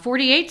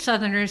48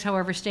 Southerners,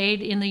 however,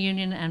 stayed in the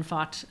Union and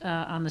fought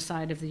on the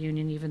side of the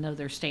Union, even though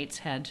their states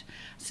had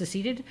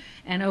seceded,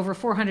 and over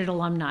 400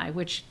 alumni,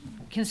 which,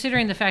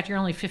 considering the fact you're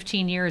only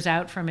 15 years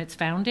out from its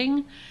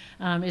founding,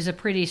 is a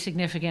pretty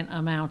significant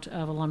amount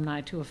of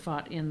alumni to have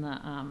fought in the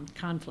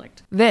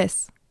conflict.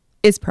 This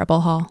is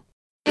Preble Hall.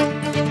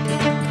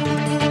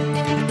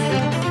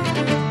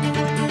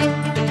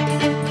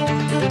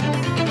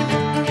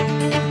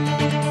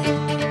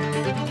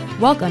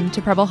 Welcome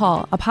to Preble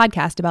Hall, a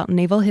podcast about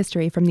naval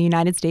history from the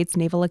United States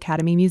Naval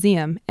Academy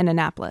Museum in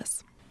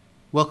Annapolis.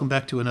 Welcome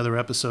back to another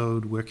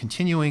episode. We're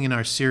continuing in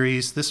our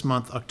series this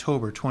month,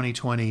 October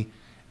 2020,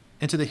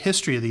 into the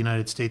history of the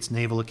United States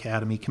Naval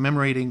Academy,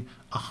 commemorating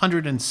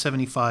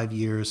 175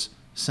 years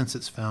since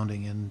its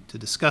founding. And to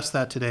discuss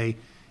that today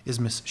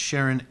is Miss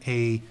Sharon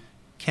A.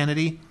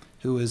 Kennedy,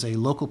 who is a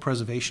local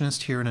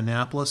preservationist here in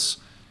Annapolis.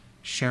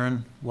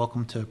 Sharon,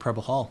 welcome to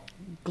Preble Hall.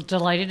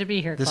 Delighted to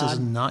be here, Claude. This is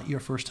not your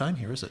first time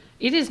here, is it?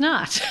 It is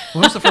not.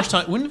 When was the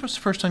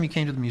first time you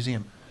came to the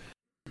museum?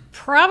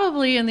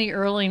 Probably in the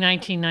early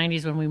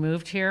 1990s when we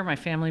moved here. My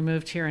family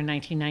moved here in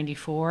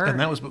 1994. And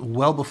that was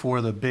well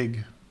before the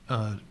big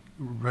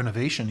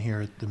renovation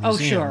here at the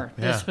museum. Oh, sure.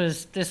 Yeah.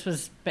 This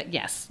was, but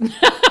yes.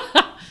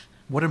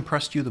 What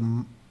impressed you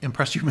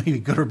maybe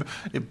good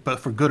but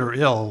for good or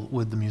ill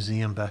with the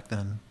museum back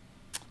then?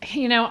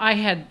 You know, I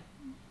had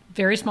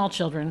very small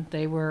children.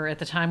 They were, at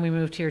the time we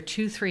moved here,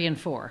 2, 3, and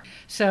 4.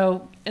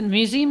 So, and the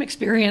museum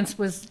experience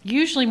was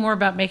usually more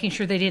about making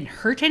sure they didn't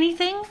hurt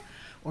anything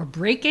or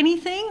break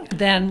anything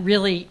than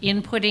really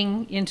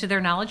inputting into their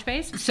knowledge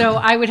base. So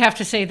I would have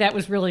to say that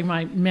was really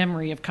my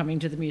memory of coming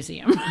to the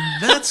museum.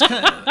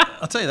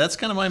 I'll tell you, that's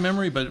kind of my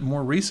memory, but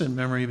more recent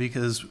memory,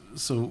 because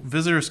so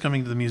visitors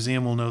coming to the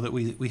museum will know that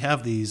we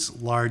have these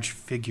large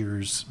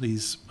figures,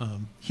 these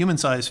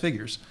human-sized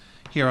figures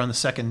here on the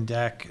second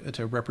deck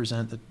to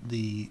represent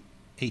the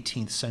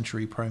 18th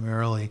century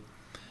primarily.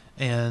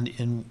 And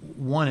in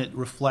one, it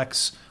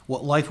reflects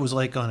what life was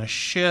like on a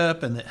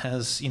ship, and it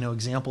has,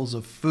 examples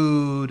of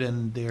food,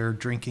 and they're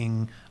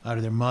drinking out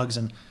of their mugs.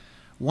 And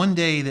one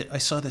day that I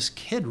saw this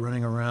kid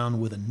running around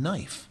with a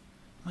knife.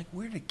 I'm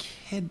like,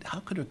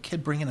 how could a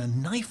kid bring in a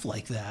knife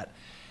like that?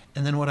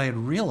 And then what I had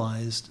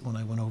realized when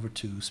I went over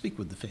to speak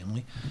with the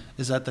family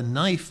is that the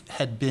knife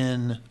had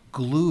been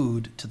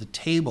glued to the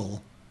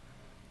table,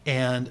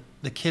 and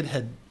the kid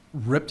had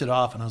ripped it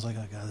off, and I was like,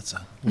 oh God, that's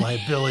a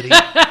liability.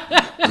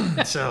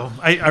 So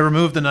I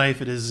removed the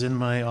knife. It is in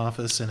my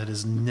office, and it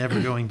is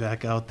never going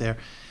back out there.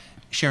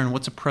 Sharon,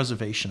 what's a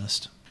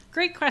preservationist?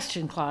 Great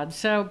question, Claude.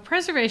 So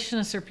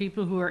preservationists are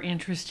people who are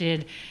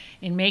interested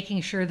in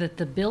making sure that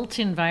the built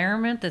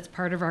environment that's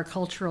part of our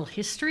cultural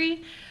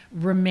history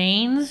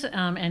remains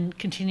and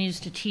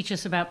continues to teach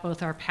us about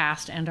both our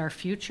past and our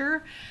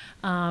future.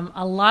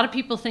 A lot of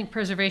people think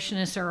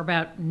preservationists are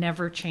about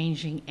never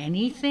changing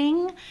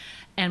anything.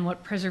 And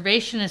what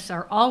preservationists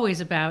are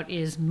always about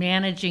is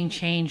managing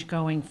change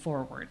going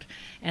forward.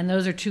 And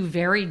those are two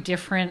very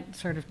different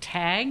sort of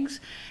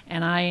tags.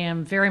 And I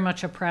am very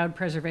much a proud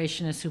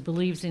preservationist who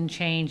believes in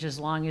change as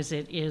long as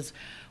it is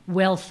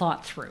well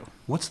thought through.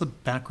 What's the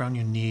background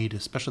you need,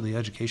 especially the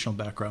educational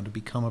background, to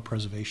become a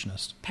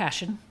preservationist?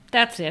 Passion.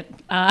 That's it.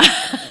 A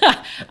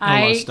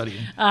lot of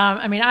studying.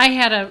 I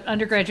had an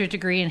undergraduate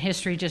degree in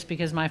history just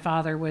because my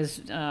father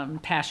was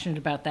passionate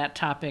about that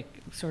topic,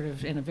 sort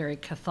of in a very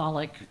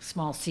Catholic,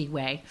 small C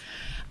way.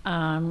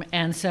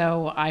 And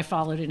so I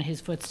followed in his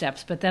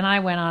footsteps. But then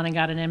I went on and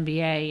got an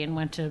MBA and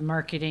went to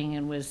marketing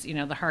and was,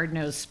 the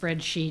hard-nosed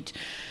spreadsheet,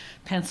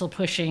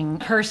 pencil-pushing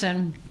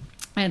person,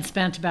 and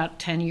spent about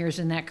 10 years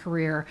in that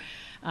career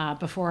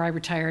before I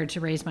retired to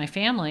raise my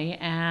family.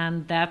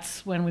 And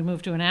that's when we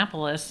moved to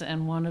Annapolis.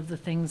 And one of the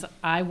things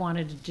I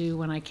wanted to do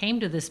when I came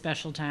to this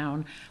special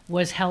town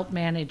was help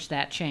manage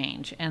that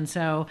change. And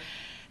so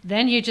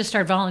then you just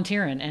start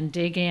volunteering and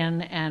dig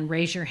in and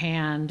raise your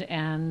hand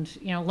and,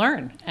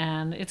 learn.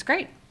 And it's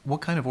great.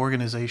 What kind of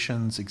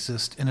organizations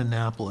exist in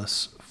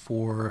Annapolis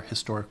for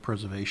historic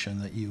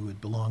preservation that you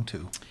would belong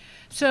to?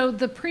 So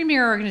the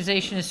premier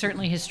organization is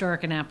certainly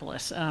Historic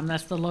Annapolis.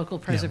 That's the local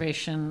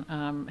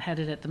preservation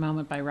headed at the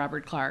moment by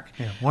Robert Clark.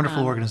 Yeah,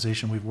 wonderful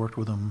organization. We've worked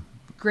with them.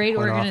 Great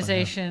quite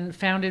organization, often,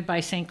 founded by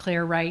St.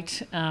 Clair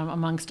Wright,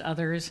 amongst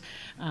others.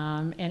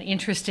 And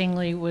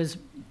interestingly,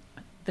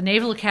 the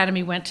Naval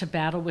Academy went to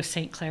battle with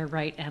St. Clair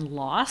Wright and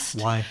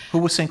lost. Why? Who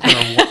was St.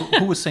 Clair?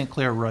 Who was St.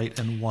 Clair Wright,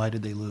 and why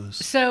did they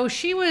lose? So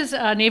she was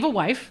a naval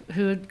wife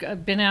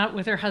who'd been out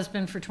with her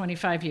husband for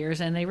 25 years,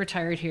 and they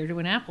retired here to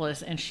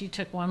Annapolis. And she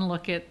took one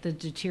look at the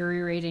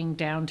deteriorating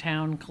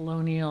downtown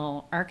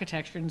colonial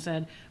architecture and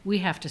said, "We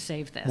have to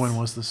save this." When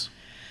was this?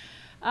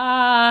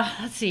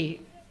 Let's see.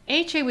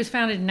 AHA was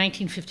founded in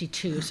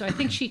 1952, so I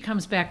think she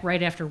comes back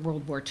right after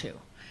World War II.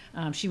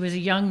 She was a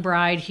young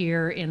bride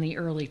here in the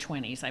early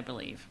 20s, I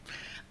believe.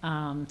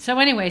 So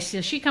anyway,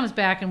 so she comes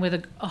back and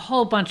with a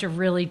whole bunch of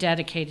really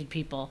dedicated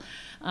people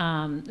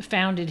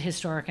founded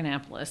Historic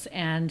Annapolis.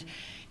 And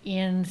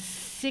in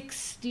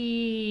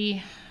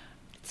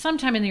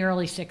sometime in the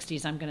early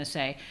 60s, I'm going to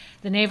say,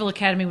 the Naval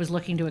Academy was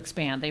looking to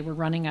expand. They were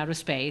running out of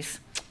space.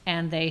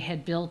 and they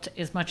had built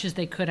as much as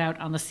they could out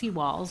on the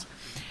seawalls.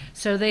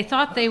 So they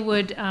thought they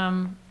would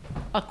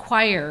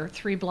acquire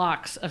 3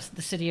 blocks of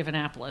the city of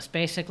Annapolis,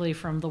 basically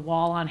from the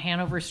wall on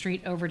Hanover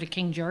Street over to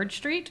King George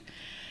Street.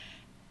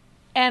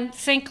 And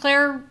St.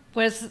 Clair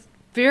was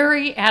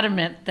very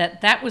adamant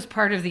that that was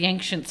part of the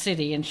ancient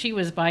city, and she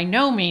was by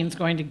no means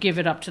going to give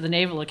it up to the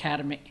Naval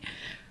Academy,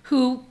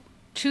 who,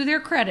 to their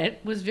credit,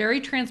 was very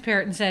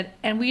transparent and said,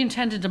 and we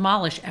intend to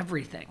demolish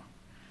everything,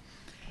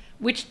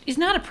 which is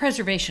not a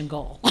preservation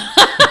goal.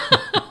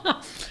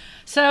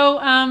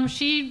 So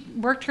she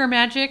worked her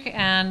magic,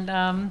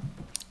 and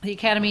the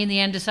Academy in the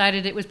end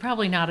decided it was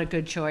probably not a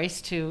good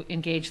choice to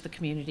engage the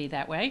community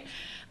that way.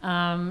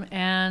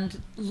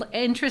 And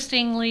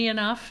interestingly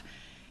enough,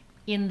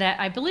 in that,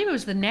 I believe it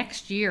was the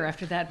next year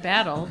after that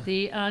battle,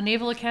 the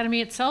Naval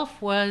Academy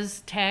itself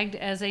was tagged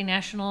as a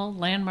National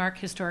Landmark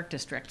Historic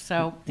District.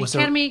 So the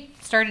Academy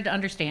started to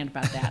understand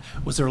about that.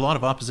 Was there a lot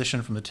of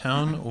opposition from the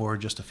town or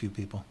just a few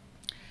people?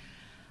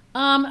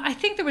 I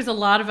think there was a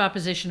lot of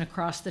opposition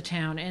across the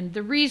town, and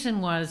the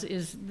reason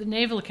is the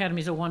Naval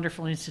Academy is a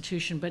wonderful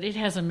institution, but it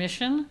has a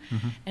mission,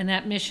 and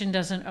that mission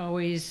doesn't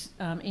always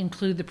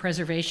include the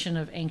preservation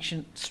of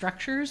ancient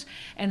structures.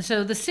 And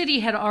so the city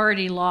had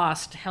already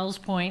lost Hells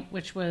Point,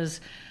 which was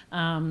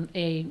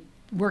a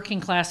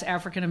working-class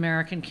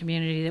African-American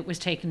community that was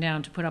taken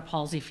down to put up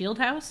Halsey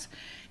Fieldhouse.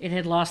 It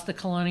had lost the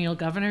Colonial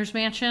Governor's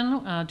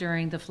Mansion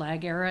during the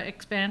Flag Era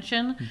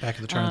expansion. Back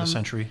at the turn of the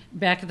century.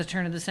 Back at the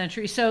turn of the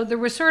century. So there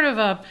was sort of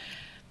a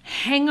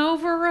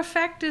hangover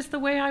effect, is the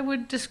way I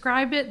would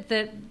describe it,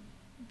 that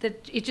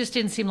it just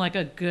didn't seem like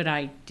a good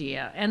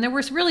idea. And there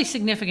were really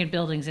significant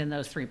buildings in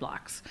those 3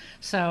 blocks.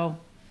 So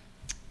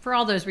for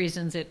all those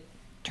reasons, it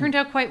turned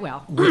out quite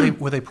well.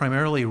 Were they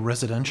primarily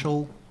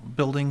residential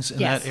buildings in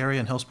Yes. that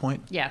area in Hells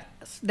Point? Yeah,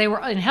 they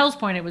were in Hells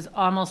Point. It was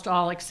almost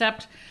all,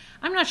 except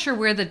I'm not sure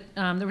where there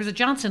was a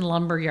Johnson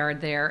lumber yard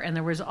there, and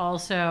there was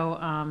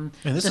also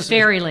the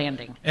ferry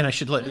landing. And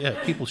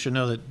people should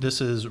know that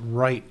this is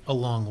right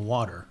along the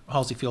water.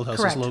 Halsey Fieldhouse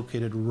Correct. is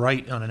located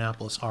right on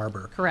Annapolis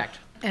Harbor. Correct.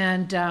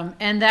 And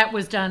that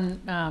was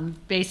done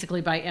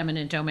basically by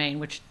eminent domain,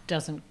 which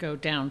doesn't go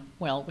down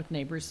well with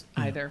neighbors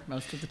either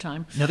most of the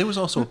time. Now, there was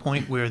also a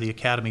point where the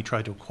Academy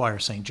tried to acquire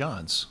St.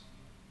 John's.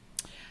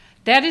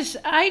 That is,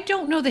 I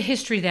don't know the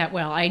history that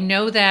well. I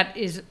know that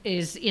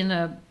is in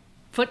a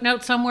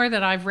footnote somewhere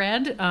that I've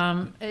read.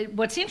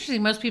 What's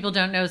interesting, most people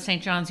don't know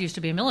St. John's used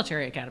to be a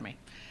military academy.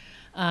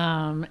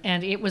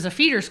 And it was a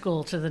feeder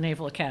school to the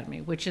Naval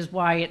Academy, which is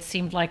why it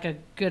seemed like a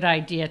good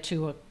idea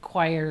to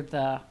acquire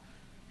the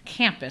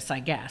campus, I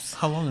guess.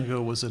 How long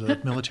ago was it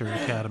a military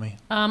academy?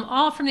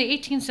 All from the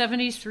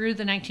 1870s through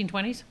the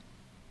 1920s.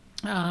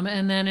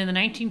 And then in the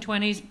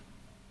 1920s,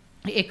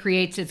 it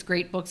creates its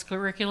great books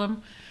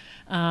curriculum.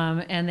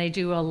 And they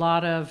do a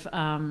lot of,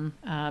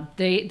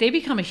 they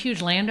become a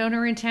huge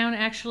landowner in town,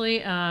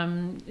 actually.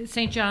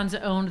 St. John's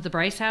owned the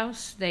Bryce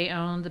House. They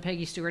owned the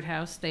Peggy Stewart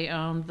House. They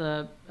owned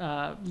the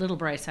Little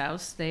Bryce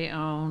House. They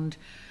owned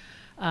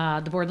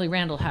the Bordley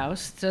Randall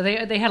House. So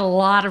they had a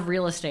lot of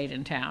real estate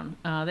in town.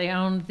 They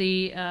owned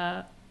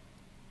I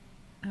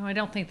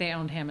don't think they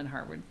owned Hammond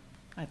Harwood.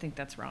 I think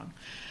that's wrong.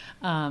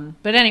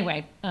 But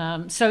anyway,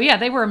 so yeah,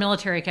 they were a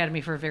military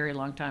academy for a very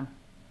long time.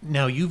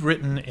 Now, you've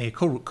written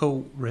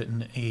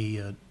co-written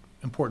a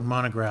important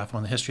monograph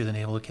on the history of the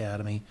Naval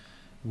Academy,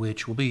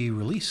 which will be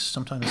released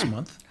sometime this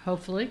month.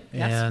 Hopefully,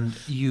 yes. And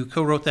you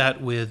co-wrote that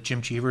with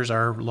Jim Cheevers,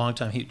 our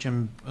longtime.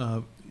 Jim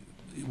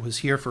was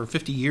here for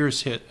 50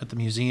 years at the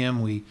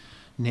museum.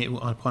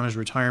 Upon his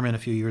retirement a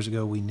few years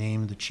ago, we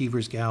named the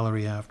Cheevers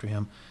Gallery after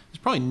him. There's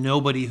probably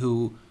nobody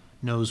who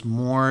knows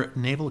more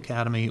Naval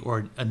Academy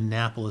or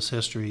Annapolis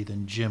history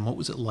than Jim. What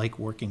was it like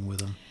working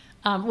with him?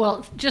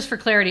 Well, just for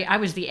clarity, I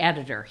was the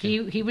editor.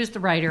 He was the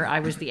writer,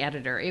 I was the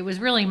editor. It was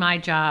really my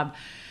job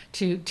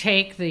to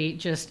take the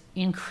just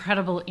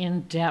incredible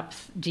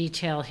in-depth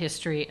detail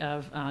history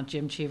of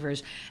Jim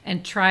Cheevers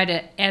and try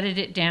to edit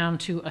it down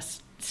to a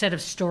set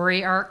of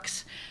story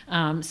arcs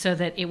so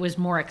that it was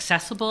more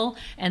accessible,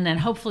 and then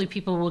hopefully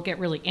people will get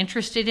really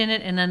interested in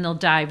it, and then they'll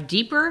dive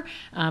deeper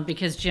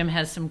because Jim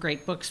has some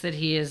great books that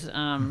he has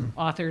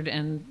authored,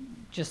 and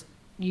just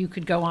you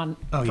could go on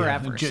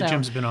forever. Yeah.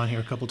 Jim's been on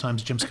here a couple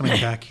times. Jim's coming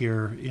back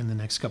here in the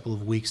next couple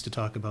of weeks to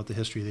talk about the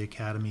history of the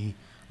Academy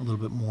a little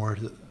bit more,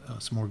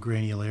 some more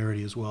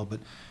granularity as well. But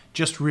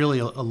just really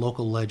a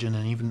local legend,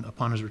 and even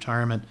upon his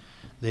retirement,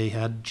 they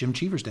had Jim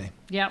Cheevers Day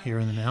here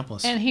in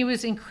Annapolis. And he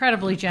was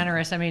incredibly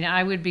generous. I mean,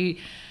 I would be,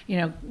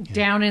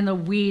 down in the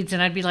weeds,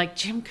 and I'd be like,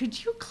 Jim,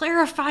 could you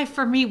clarify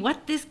for me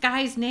what this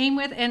guy's name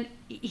was? And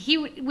he,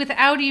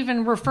 without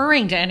even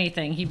referring to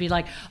anything, he'd be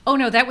like, oh,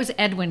 no, that was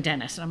Edwin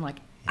Dennis. And I'm like,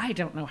 I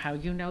don't know how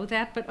you know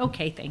that, but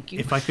okay, thank you.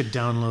 If I could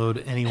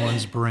download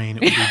anyone's brain,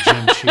 it would be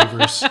Jim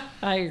Cheevers.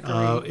 I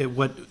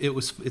agree.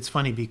 It's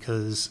funny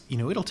because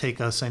it'll take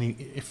us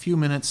a few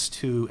minutes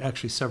to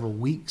actually several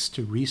weeks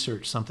to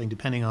research something,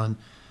 depending on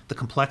the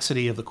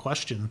complexity of the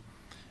question.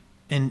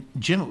 And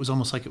Jim, it was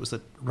almost like it was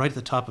right at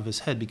the top of his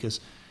head, because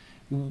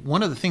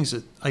one of the things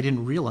that I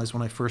didn't realize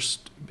when I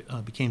first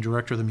became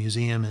director of the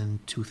museum in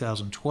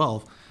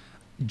 2012,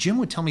 Jim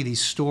would tell me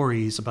these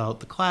stories about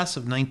the class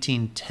of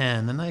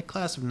 1910 and the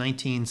class of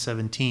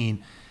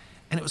 1917,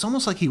 and it was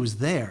almost like he was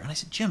there. And I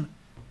said, Jim,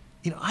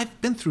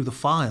 I've been through the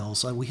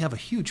files. We have a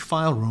huge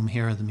file room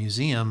here at the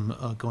museum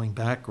going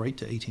back right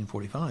to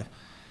 1845.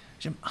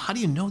 Jim, how do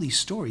you know these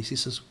stories? He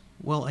says,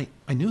 well,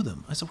 I knew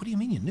them. I said, what do you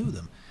mean you knew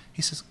them?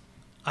 He says,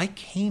 I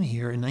came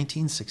here in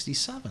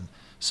 1967.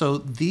 So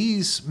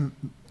these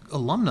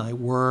alumni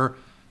were,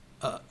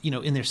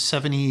 in their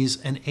 70s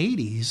and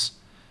 80s.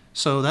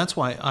 So that's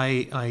why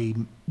I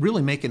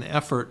really make an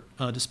effort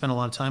to spend a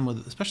lot of time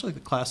with, especially the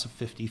class of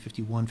 50,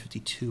 51,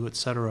 52, et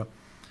cetera,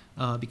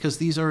 because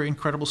these are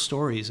incredible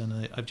stories.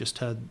 And I've just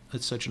had,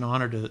 it's such an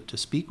honor to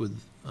speak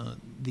with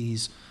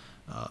these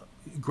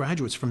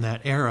graduates from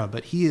that era.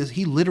 But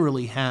he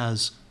literally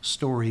has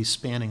stories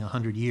spanning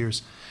 100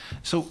 years.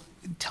 So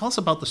tell us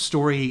about the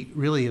story,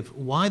 really, of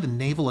why the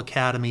Naval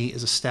Academy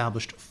is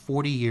established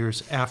 40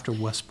 years after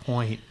West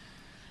Point.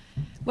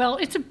 Well,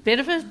 it's a bit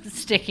of a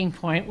sticking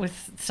point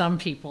with some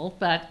people,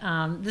 but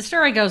the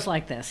story goes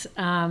like this.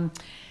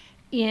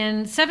 In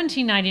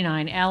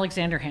 1799,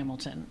 Alexander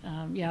Hamilton,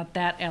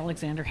 that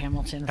Alexander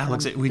Hamilton.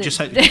 We just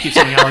keep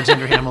saying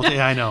Alexander Hamilton.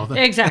 Yeah, I know.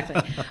 Exactly.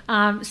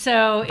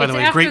 So, by the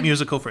way, great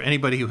musical for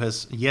anybody who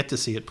has yet to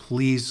see it.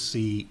 Please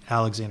see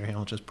Alexander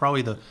Hamilton. It's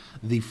probably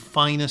the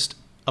finest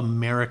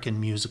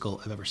American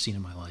musical I've ever seen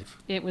in my life.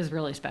 It was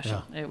really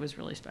special. Yeah. It was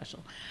really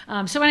special.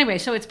 So anyway,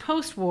 so it's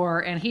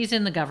post-war, and he's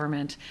in the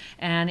government.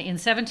 And in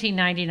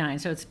 1799,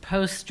 so it's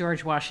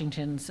post-George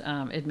Washington's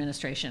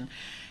administration,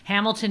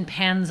 Hamilton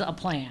pens a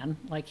plan,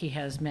 like he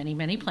has many,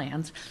 many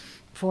plans,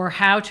 for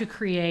how to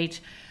create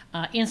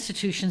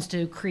institutions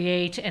to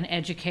create and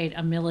educate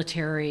a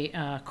military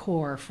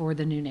corps for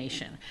the new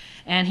nation.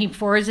 And he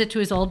forwards it to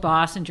his old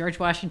boss, and George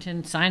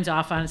Washington signs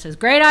off on it and says,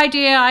 great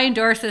idea, I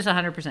endorse this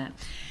 100%.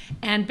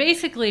 And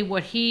basically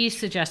what he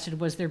suggested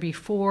was there be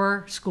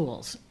 4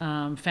 schools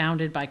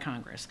founded by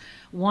Congress.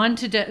 One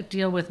to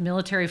deal with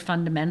military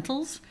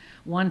fundamentals,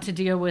 one to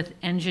deal with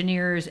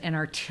engineers and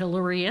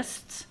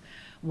artillerists,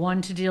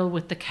 one to deal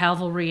with the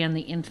cavalry and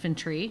the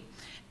infantry,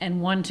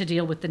 and one to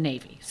deal with the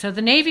Navy. So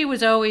the Navy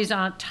was always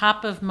on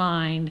top of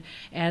mind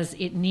as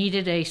it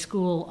needed a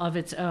school of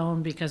its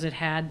own because it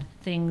had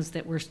things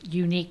that were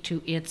unique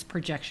to its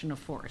projection of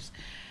force.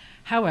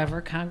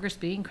 However, Congress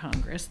being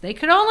Congress, they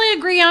could only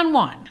agree on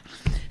one.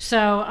 So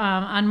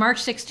on March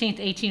 16th,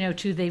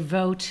 1802, they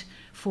vote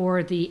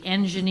for the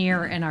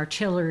Engineer and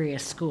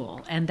Artillerist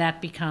School, and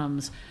that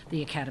becomes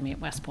the Academy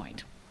at West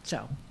Point.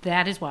 So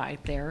that is why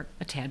they're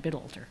a tad bit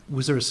older.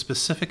 Was there a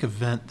specific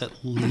event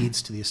that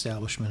leads to the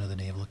establishment of the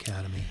Naval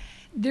Academy?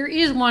 There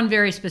is one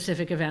very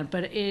specific event,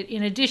 but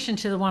in addition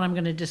to the one I'm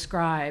going to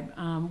describe,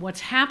 what's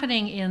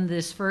happening in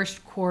this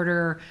first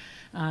quarter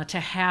to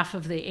half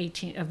of the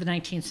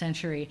 19th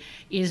century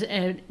is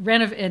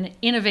an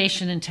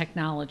innovation in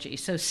technology.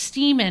 So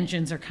steam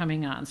engines are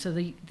coming on. So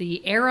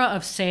the era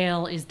of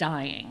sail is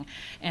dying,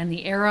 and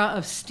the era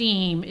of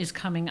steam is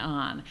coming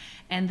on.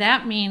 And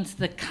that means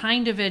the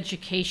kind of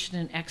education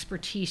and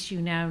expertise you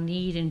now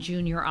need in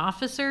junior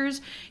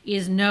officers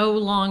is no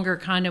longer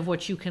kind of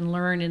what you can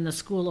learn in the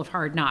School of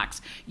Hard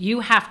Knocks.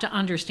 You have to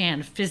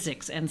understand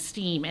physics and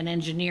steam and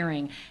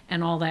engineering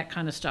and all that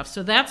kind of stuff.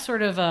 So that's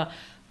sort of a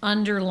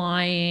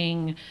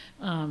underlying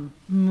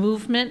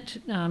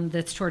movement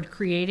that's toward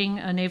creating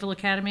a Naval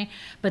Academy.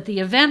 But the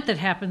event that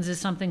happens is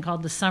something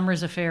called the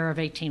Somers Affair of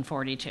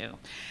 1842.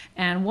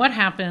 And what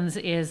happens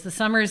is the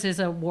Somers is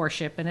a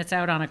warship, and it's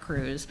out on a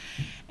cruise.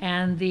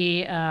 And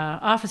the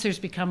officers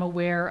become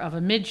aware of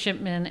a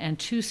midshipman and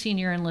 2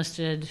 senior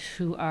enlisted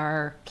who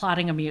are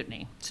plotting a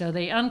mutiny. So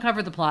they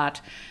uncover the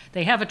plot.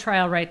 They have a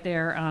trial right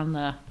there on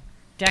the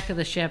deck of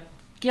the ship,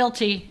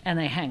 guilty, and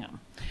they hang them.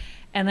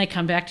 And they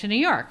come back to New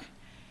York.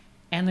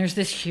 And there's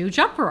this huge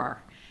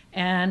uproar.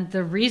 And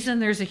the reason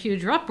there's a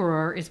huge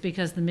uproar is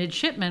because the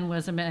midshipman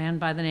was a man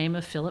by the name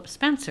of Philip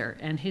Spencer,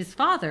 and his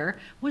father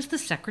was the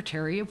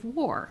Secretary of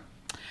War.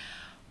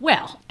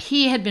 Well,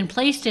 he had been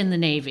placed in the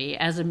Navy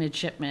as a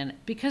midshipman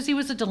because he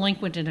was a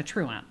delinquent and a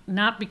truant,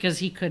 not because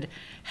he could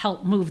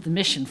help move the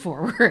mission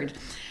forward.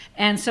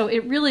 And so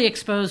it really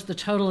exposed the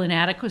total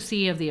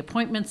inadequacy of the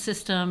appointment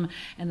system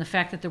and the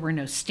fact that there were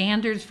no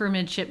standards for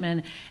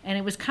midshipmen. And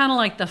it was kind of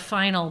like the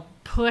final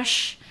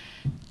push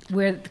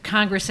where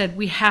Congress said,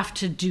 we have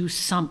to do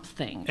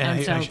something.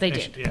 And so they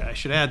did. I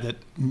should add that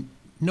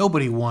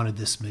nobody wanted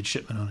this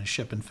midshipman on his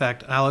ship. In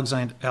fact,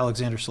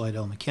 Alexander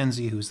Slidell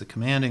Mackenzie, who was the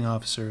commanding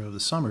officer of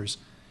the Somers,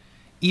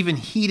 even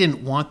he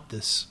didn't want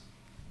this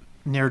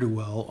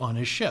ne'er-do-well on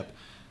his ship.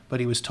 But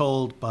he was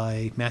told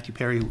by Matthew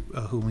Perry,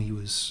 whom he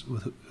was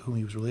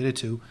related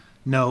to,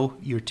 no,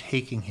 you're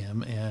taking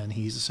him, and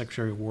he's the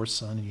Secretary of War's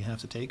son, and you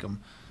have to take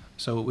him.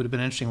 So it would have been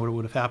interesting what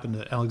would have happened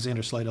to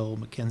Alexander Slidell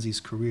Mackenzie's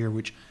career,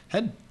 which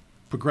had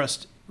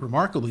progressed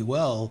remarkably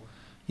well,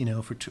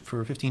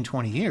 for 15,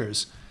 20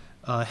 years,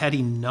 had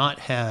he not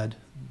had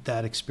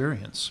that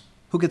experience.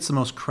 Who gets the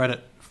most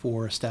credit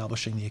for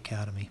establishing the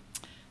academy?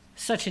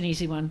 Such an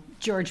easy one.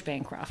 George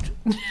Bancroft.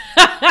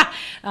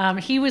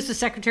 He was the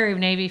Secretary of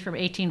Navy from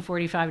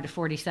 1845 to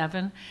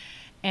 47.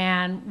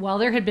 And while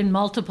there had been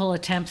multiple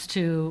attempts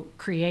to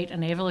create a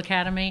naval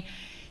academy,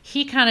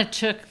 he kind of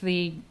took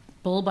the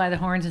bull by the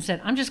horns and said,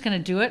 I'm just going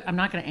to do it. I'm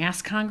not going to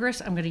ask Congress.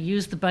 I'm going to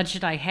use the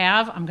budget I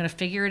have. I'm going to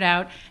figure it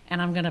out,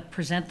 and I'm going to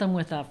present them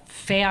with a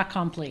fait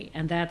accompli.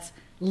 And that's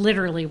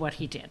literally what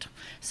he did.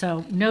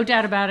 So no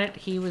doubt about it,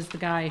 he was the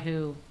guy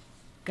who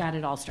got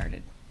it all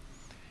started.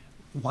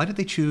 Why did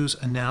they choose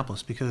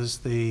Annapolis? Because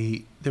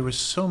there were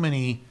so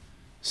many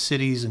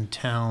cities and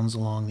towns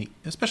along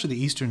especially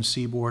the eastern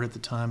seaboard at the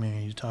time. I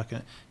mean, you're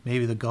talking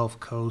maybe the Gulf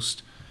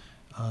Coast.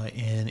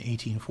 In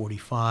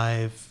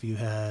 1845, you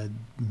had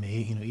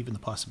even the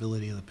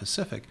possibility of the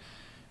Pacific.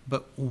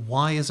 But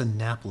why is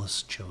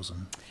Annapolis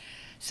chosen?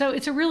 So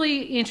it's a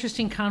really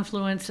interesting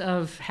confluence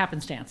of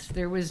happenstance.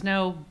 There was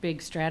no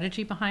big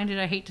strategy behind it,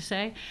 I hate to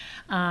say.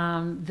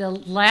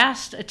 The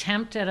last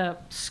attempt at a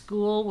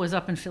school was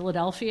up in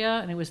Philadelphia,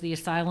 and it was the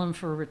Asylum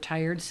for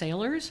Retired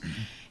Sailors.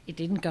 Mm-hmm. It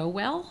didn't go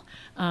well.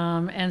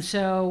 And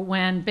so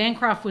when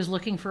Bancroft was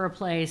looking for a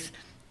place,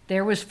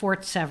 there was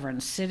Fort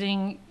Severn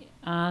sitting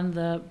on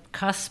the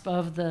cusp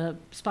of the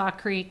Spa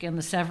Creek and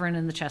the Severn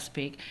and the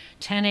Chesapeake,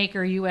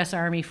 10-acre U.S.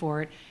 Army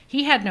fort.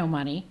 He had no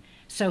money,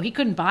 so he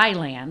couldn't buy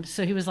land.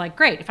 So he was like,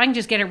 great, if I can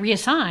just get it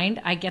reassigned,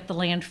 I get the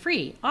land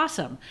free.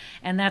 Awesome.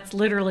 And that's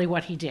literally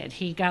what he did.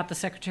 He got the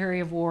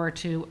Secretary of War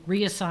to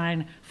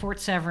reassign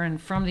Fort Severn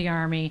from the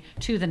Army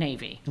to the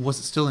Navy. Was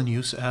it still in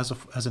use as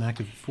an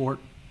active fort?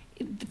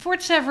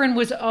 Fort Severn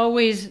was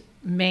always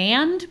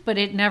manned, but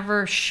it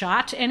never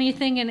shot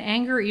anything in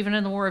anger, even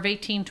in the War of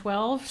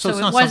 1812. So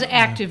it was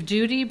active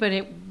duty, but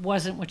it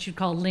wasn't what you'd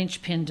call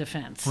linchpin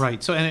defense.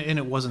 Right. So and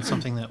it wasn't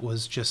something that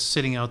was just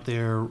sitting out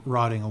there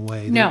rotting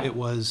away. No, it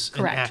was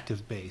correct. An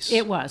active base.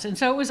 It was, and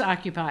so it was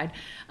occupied.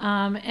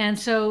 And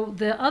so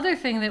the other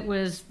thing that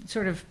was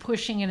sort of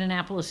pushing in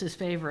Annapolis's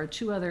favor are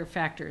two other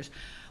factors.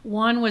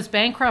 One was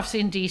Bancroft's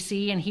in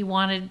D.C., and he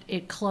wanted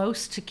it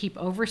close to keep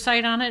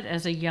oversight on it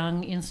as a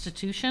young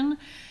institution.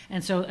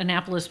 And so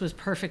Annapolis was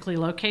perfectly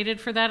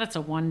located for that. It's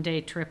a one-day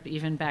trip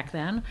even back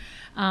then.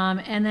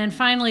 And then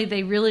finally,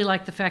 they really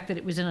liked the fact that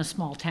it was in a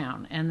small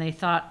town, and they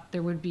thought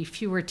there would be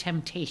fewer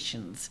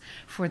temptations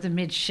for the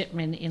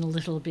midshipmen in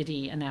little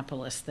bitty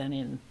Annapolis than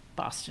in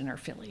Boston or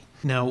Philly.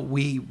 Now,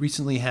 we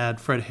recently had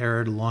Fred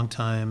Herod, a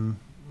longtime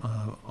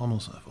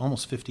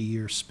almost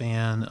 50-year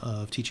span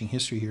of teaching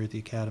history here at the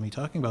Academy,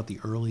 talking about the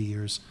early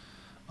years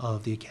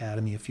of the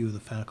Academy, a few of the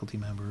faculty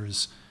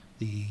members,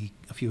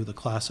 a few of the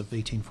class of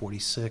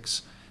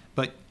 1846.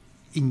 But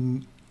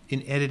in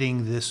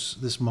editing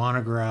this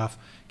monograph,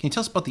 can you tell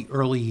us about the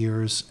early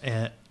years,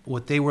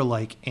 what they were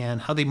like,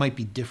 and how they might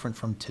be different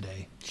from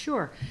today?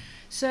 Sure.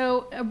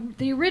 So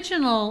the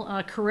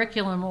original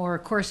curriculum or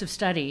course of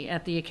study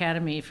at the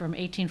Academy from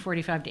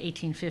 1845 to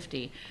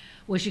 1850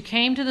 was you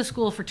came to the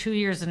school for 2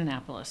 years in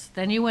Annapolis.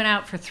 Then you went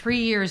out for 3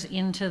 years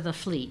into the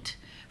fleet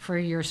for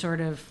your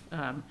sort of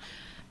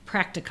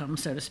practicum,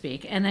 so to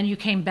speak. And then you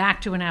came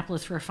back to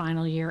Annapolis for a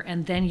final year,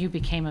 and then you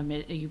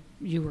became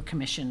you were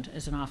commissioned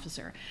as an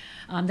officer.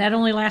 That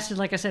only lasted,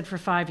 like I said, for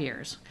 5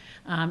 years.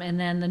 And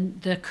then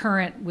the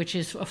current, which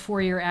is a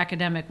 4-year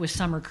academic with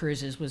summer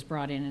cruises, was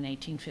brought in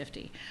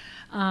 1850.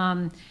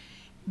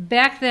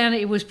 Back then,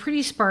 it was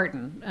pretty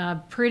Spartan.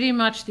 Pretty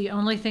much the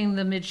only thing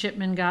the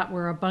midshipmen got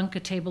were a bunk, a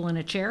table, and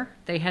a chair.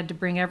 They had to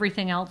bring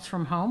everything else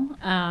from home.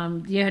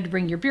 You had to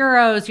bring your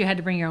bureaus, you had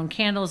to bring your own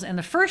candles, and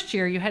the first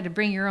year, you had to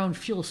bring your own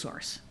fuel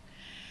source.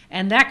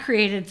 And that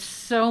created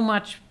so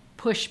much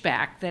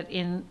pushback that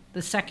in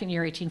the second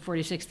year,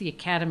 1846, the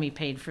Academy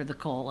paid for the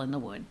coal and the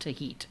wood to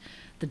heat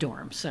the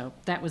dorm. So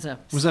that was a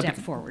step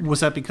forward.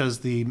 Was that because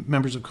the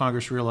members of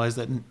Congress realized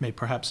that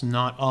perhaps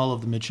not all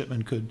of the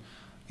midshipmen could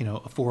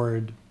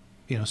afford,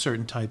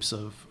 certain types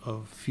of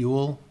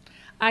fuel?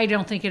 I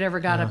don't think it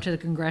ever got up to the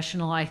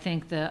congressional. I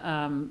think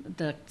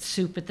the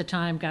soup at the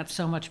time got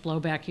so much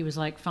blowback, he was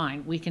like,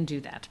 fine, we can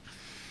do that.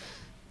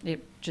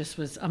 It just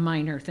was a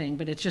minor thing,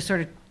 but it's just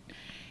sort of,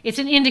 it's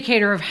an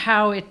indicator of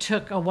how it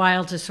took a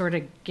while to sort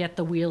of get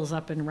the wheels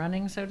up and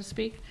running, so to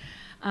speak.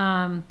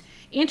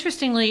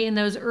 Interestingly, in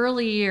those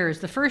early years,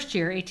 the first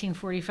year,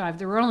 1845,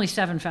 there were only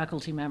 7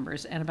 faculty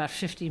members and about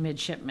 50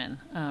 midshipmen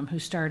who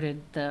started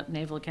the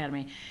Naval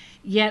Academy.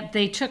 Yet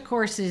they took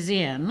courses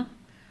in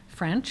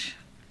French,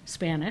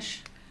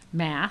 Spanish,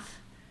 math,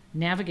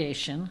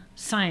 navigation,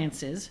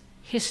 sciences,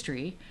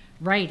 history,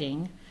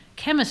 writing,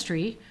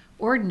 chemistry,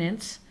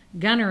 ordnance,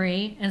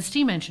 gunnery, and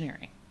steam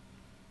engineering.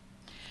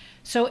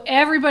 So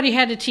everybody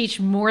had to teach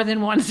more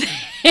than one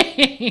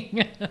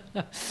thing.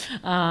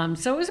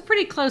 So it was a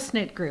pretty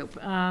close-knit group.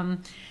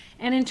 And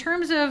in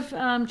terms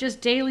of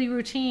just daily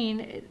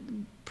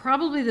routine,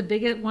 probably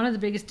one of the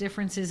biggest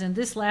differences, and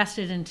this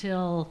lasted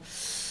until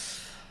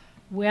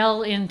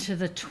well into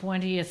the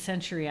 20th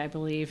century, I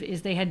believe,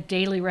 is they had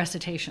daily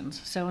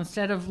recitations. So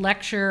instead of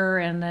lecture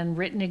and then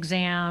written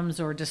exams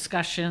or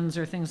discussions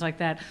or things like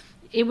that,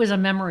 it was a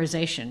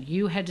memorization.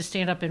 You had to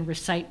stand up and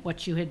recite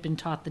what you had been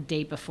taught the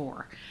day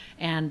before,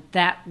 and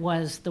that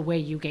was the way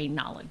you gained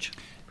knowledge.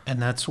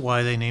 And that's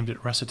why they named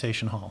it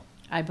Recitation Hall.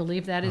 I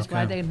believe that is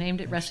why they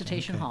named it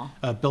Recitation Hall.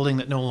 A building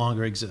that no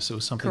longer exists. It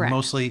was something Correct.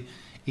 mostly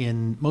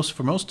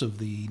for most of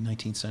the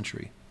 19th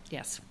century.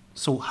 Yes.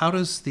 So how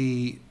does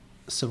the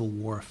Civil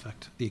War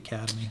affect the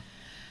Academy?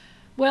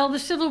 Well, the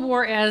Civil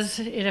War, as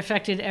it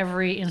affected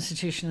every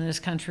institution in this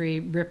country,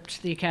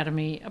 ripped the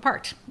Academy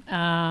apart.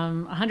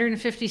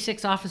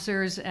 156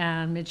 officers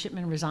and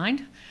midshipmen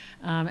resigned,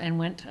 and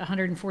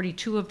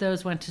 142 of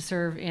those went to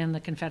serve in the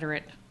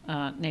Confederate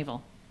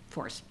naval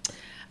force.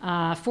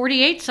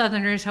 48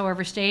 Southerners,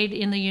 however, stayed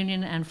in the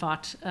Union and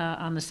fought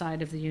on the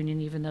side of the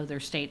Union, even though their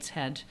states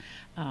had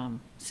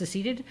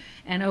seceded,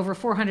 and over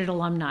 400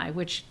 alumni,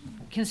 which,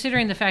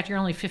 considering the fact you're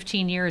only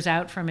 15 years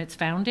out from its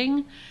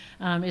founding,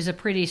 is a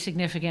pretty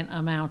significant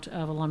amount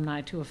of alumni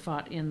to have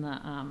fought in the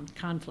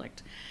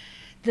conflict.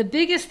 The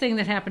biggest thing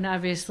that happened,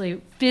 obviously,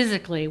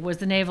 physically, was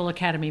the Naval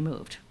Academy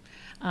moved.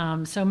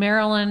 So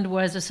Maryland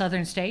was a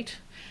Southern state.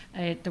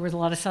 There was a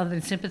lot of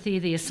Southern sympathy.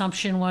 The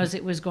assumption was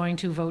it was going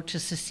to vote to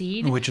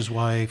secede. Which is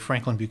why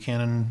Franklin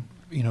Buchanan,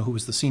 who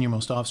was the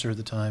senior-most officer at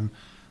the time,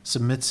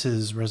 submits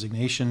his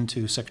resignation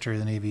to Secretary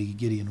of the Navy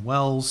Gideon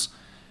Welles,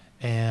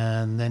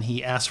 and then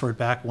he asks for it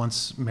back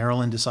once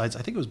Maryland decides,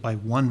 I think it was by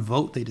one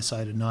vote they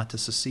decided not to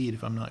secede,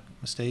 if I'm not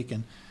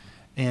mistaken,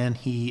 and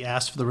he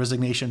asked for the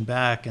resignation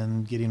back,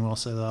 and Gideon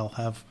Welles said, I'll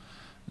have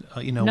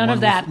none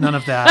of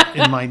that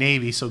in my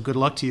Navy, so good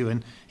luck to you.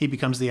 And he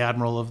becomes the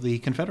admiral of the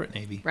Confederate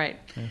Navy. Right.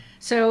 Yeah.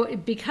 So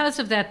because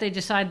of that, they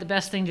decide the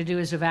best thing to do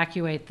is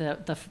evacuate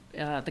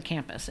the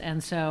campus.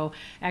 And so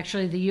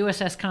actually the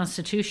USS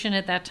Constitution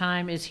at that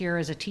time is here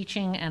as a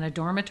teaching and a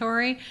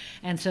dormitory.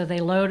 And so they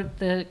load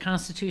the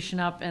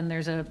Constitution up, and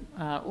there's a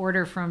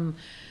order from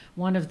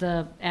one of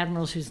the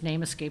admirals, whose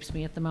name escapes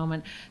me at the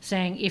moment,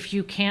 saying, if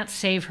you can't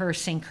save her,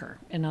 sink her.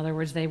 In other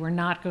words, they were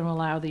not going to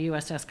allow the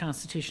USS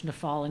Constitution to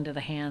fall into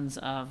the hands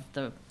of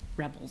the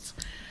rebels.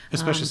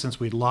 Especially since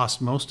we'd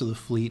lost most of the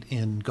fleet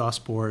in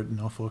Gosport,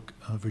 Norfolk,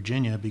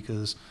 Virginia,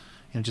 because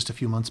just a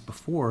few months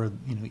before,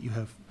 you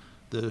have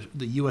the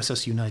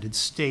USS United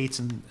States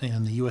and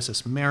the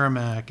USS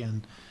Merrimack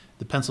and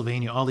the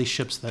Pennsylvania, all these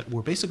ships that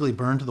were basically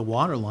burned to the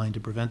waterline to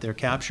prevent their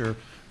capture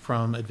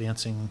from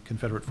advancing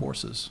Confederate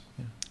forces.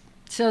 Yeah.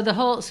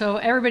 So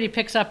everybody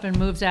picks up and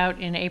moves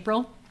out in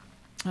April,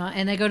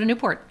 and they go to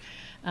Newport.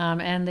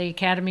 And the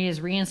Academy is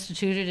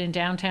reinstituted in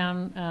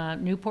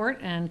downtown Newport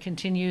and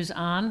continues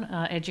on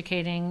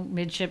educating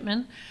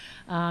midshipmen.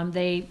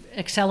 They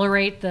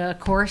accelerate the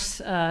course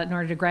in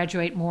order to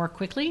graduate more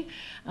quickly,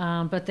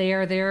 but they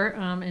are there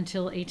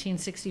until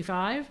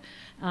 1865.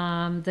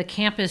 The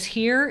campus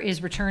here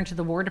is returned to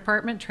the War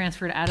Department,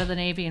 transferred out of the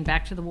Navy and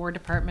back to the War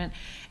Department,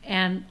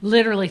 and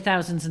literally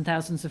thousands and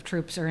thousands of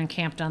troops are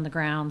encamped on the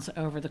grounds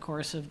over the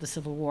course of the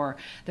Civil War.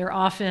 They're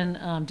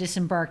often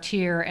disembarked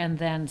here and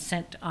then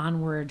sent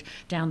onward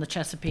down the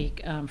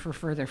Chesapeake for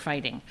further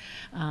fighting.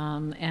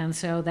 And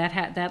so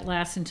that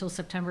lasts until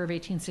September of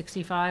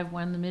 1865,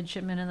 when the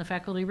midshipmen and the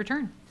faculty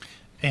return.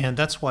 And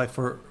that's why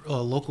for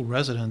local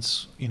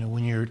residents,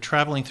 when you're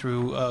traveling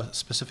through a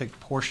specific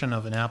portion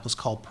of Annapolis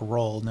called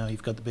Parole, now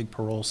you've got the big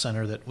Parole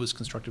Center that was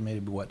constructed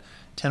maybe,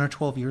 10 or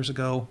 12 years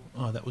ago,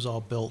 that was all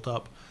built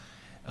up.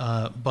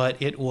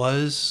 But it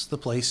was the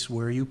place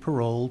where you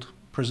paroled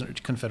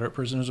Confederate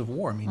prisoners of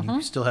war. I mean,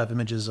 you still have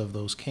images of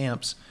those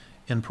camps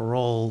in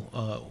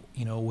Parole,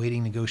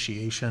 awaiting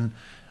negotiation.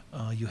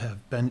 You have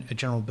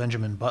General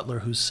Benjamin Butler,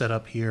 who's set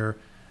up here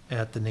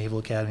at the Naval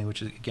Academy,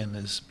 which again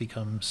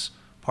becomes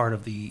part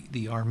of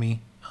the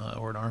Army,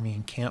 or an Army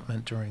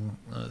encampment during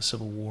the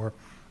Civil War.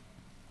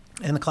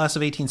 And the class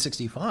of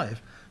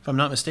 1865, if I'm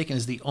not mistaken,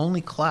 is the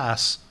only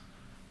class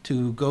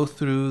to go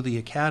through the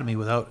Academy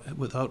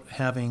without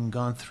having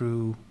gone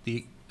through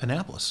the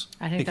Annapolis.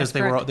 I think because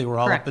that's correct. They were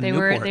all correct. up in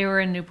Newport. They were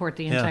in Newport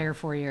the entire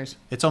 4 years.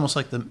 It's almost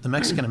like the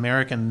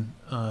Mexican-American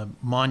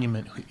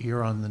monument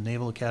here on the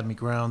Naval Academy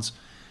grounds,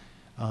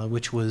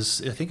 which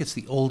was, I think it's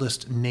the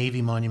oldest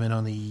Navy monument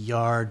on the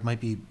yard, might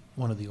be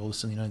one of the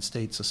oldest in the United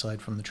States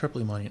aside from the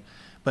Tripoli Monument.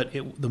 But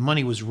the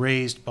money was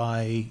raised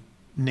by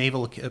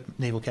Naval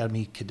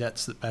Academy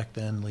cadets that back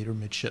then, later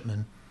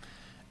midshipmen.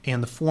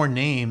 And the four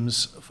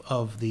names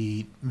of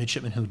the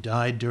midshipmen who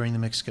died during the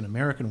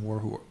Mexican-American War,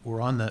 who were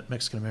on that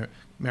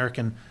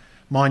Mexican-American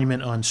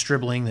monument on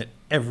Stribling that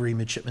every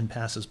midshipman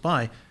passes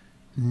by,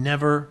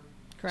 never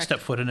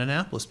stepped foot in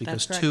Annapolis,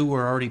 because two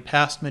were already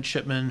past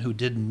midshipmen who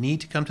didn't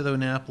need to come to the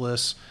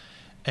Annapolis,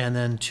 and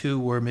then two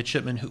were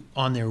midshipmen who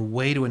on their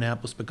way to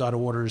Annapolis but got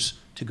orders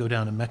to go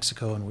down to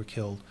Mexico and were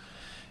killed.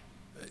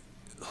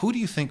 Who do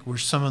you think were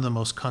some of the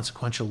most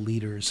consequential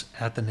leaders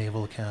at the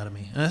Naval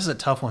Academy? And this is a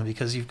tough one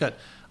because you've got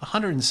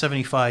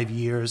 175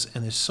 years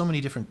and there's so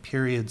many different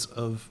periods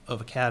of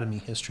Academy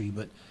history,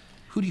 but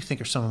who do you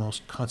think are some of the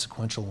most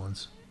consequential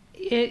ones?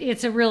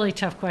 It's a really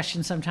tough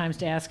question sometimes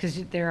to ask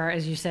because there are,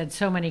 as you said,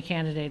 so many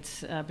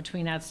candidates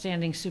between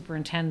outstanding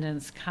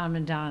superintendents,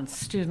 commandants,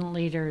 student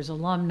leaders,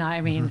 alumni.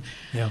 I mean,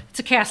 it's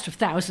a cast of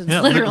thousands,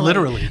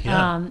 literally.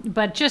 Yeah.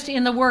 But just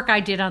in the work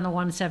I did on the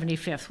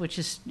 175th, which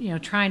is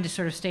trying to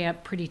sort of stay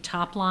up pretty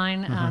top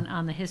line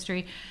on the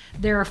history,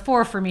 there are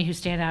 4 for me who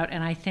stand out,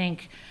 and I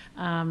think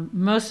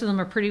most of them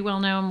are pretty well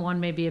known.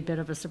 One may be a bit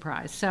of a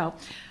surprise. So.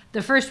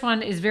 The first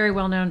one is very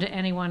well known to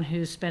anyone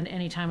who's spent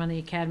any time on the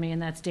Academy,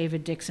 and that's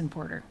David Dixon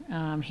Porter.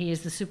 He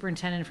is the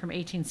superintendent from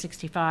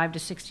 1865 to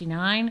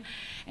 69,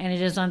 and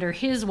it is under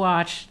his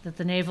watch that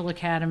the Naval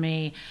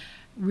Academy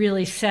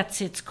really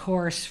sets its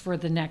course for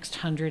the next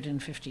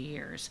 150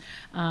 years.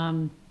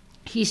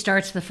 He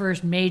starts the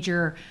first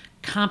major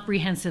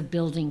comprehensive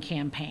building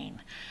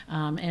campaign,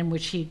 in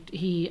which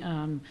he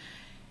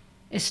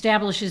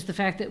establishes the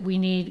fact that we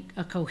need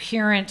a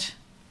coherent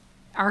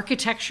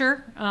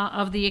architecture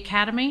of the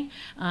academy,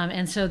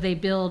 and so they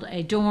build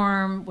a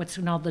dorm, what's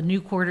called the new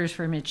quarters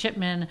for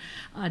midshipmen.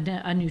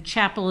 A new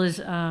chapel is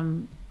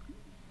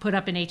put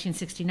up in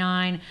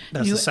 1869.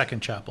 That's the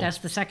second chapel. That's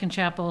the second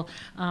chapel.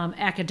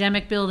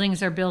 Academic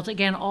buildings are built,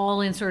 again,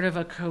 all in sort of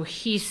a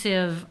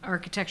cohesive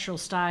architectural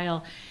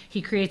style.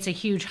 He creates a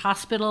huge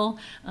hospital,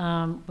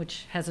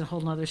 which has a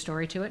whole other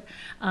story to it.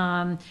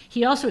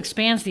 He also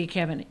expands the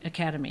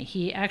academy.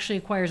 He actually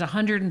acquires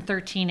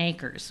 113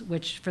 acres,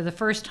 which for the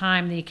first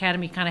time the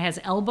academy kind of has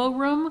elbow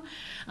room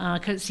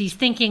because he's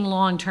thinking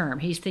long term.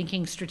 He's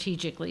thinking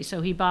strategically. So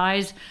he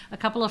buys a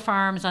couple of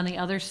farms on the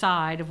other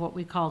side of what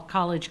we call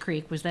College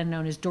Creek, was then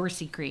known as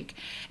Dorsey Creek,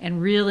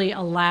 and really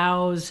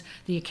allows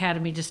the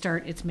academy to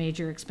start its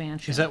major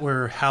expansion. Is that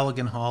where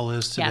Halligan Hall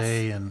is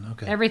today? Yes. And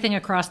okay. Everything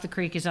across the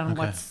creek is on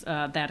what's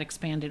that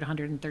expanded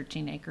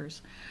 113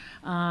 acres.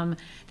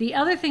 The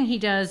other thing he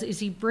does is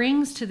he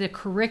brings to the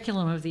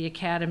curriculum of the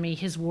academy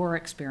his war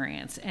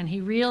experience, and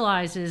he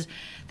realizes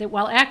that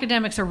while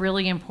academics are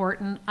really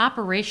important,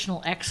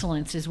 operational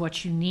excellence is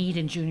what you need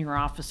in junior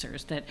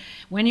officers, that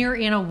when you're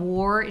in a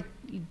war,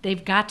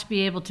 they've got to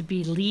be able to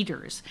be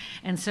leaders.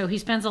 And so he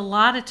spends a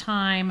lot of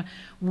time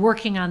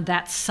working on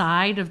that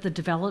side of the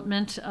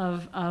development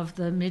of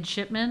the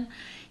midshipmen.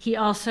 He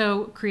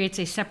also creates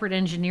a separate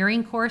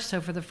engineering course,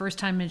 so for the first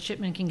time,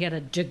 midshipmen can get a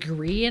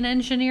degree in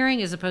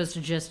engineering as opposed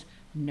to just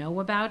know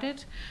about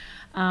it.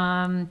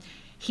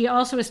 He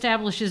also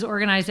establishes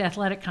organized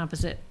athletic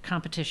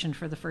competition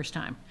for the first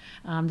time.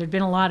 There'd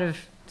been a lot of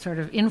sort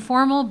of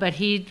informal, but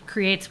he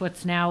creates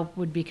what's now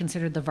would be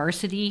considered the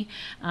varsity,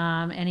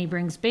 and he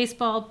brings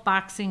baseball,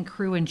 boxing,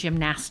 crew, and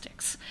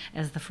gymnastics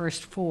as the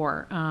first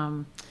 4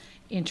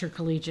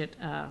 intercollegiate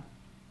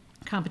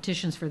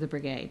competitions for the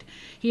brigade.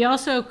 He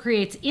also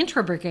creates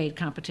intra-brigade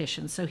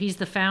competitions, so he's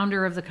the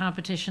founder of the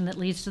competition that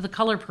leads to the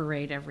color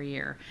parade every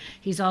year.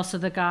 He's also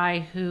the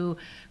guy who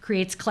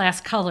creates class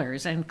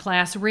colors, and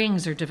class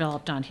rings are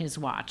developed on his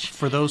watch.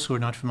 For those who are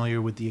not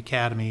familiar with the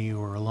academy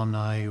or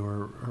alumni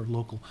or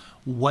local,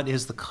 what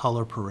is the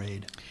color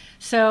parade?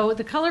 So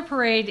the color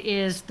parade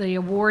is the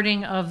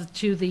awarding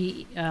to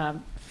the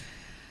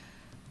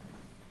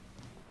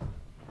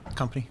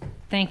company?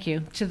 Thank you.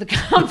 To the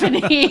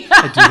company.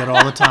 I do that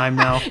all the time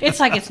now. It's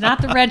like it's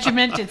not the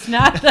regiment, it's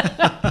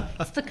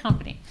the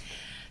company.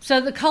 So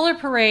the color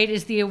parade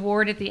is the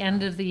award at the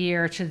end of the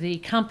year to the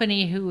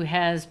company who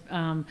has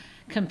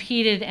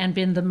competed and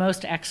been the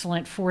most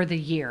excellent for the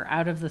year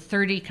out of the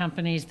 30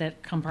 companies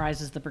that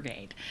comprises the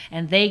brigade.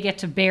 And they get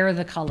to bear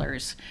the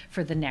colors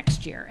for the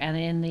next year.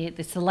 And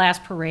it's the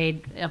last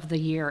parade of the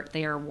year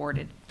they are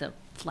awarded the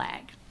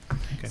flag.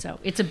 Okay. So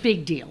it's a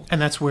big deal.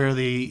 And that's where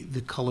the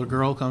color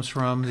girl comes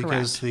from,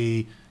 because Correct.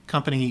 the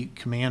company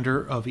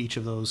commander of each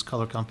of those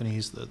color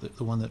companies,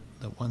 the one that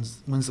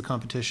wins the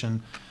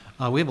competition,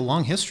 we have a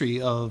long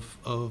history of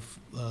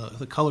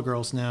the color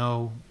girls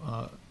now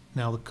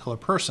the color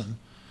person,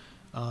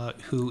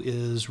 who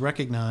is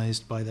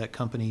recognized by that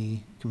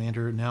company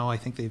commander. Now I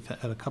think they've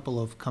had a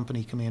couple of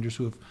company commanders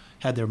who have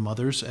had their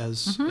mothers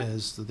as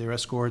their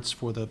escorts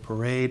for the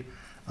parade.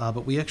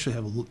 But we actually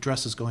have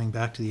dresses going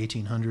back to the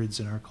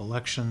 1800s in our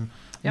collection.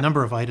 Yep. A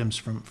number of items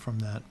from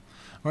that.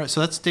 All right,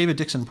 so that's David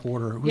Dixon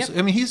Porter. Yep.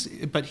 I mean, he's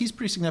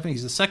pretty significant.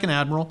 He's the second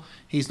admiral.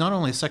 He's not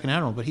only a second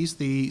admiral, but he's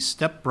the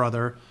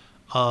stepbrother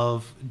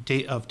of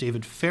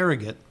David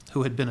Farragut,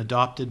 who had been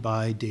adopted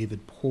by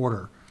David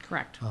Porter.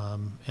 Correct.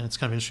 And it's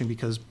kind of interesting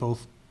because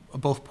both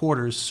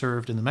Porters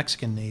served in the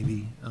Mexican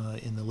Navy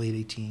in the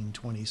late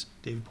 1820s.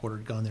 David Porter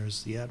had gone there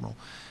as the admiral.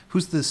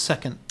 Who's the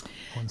second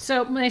one?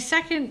 So my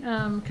second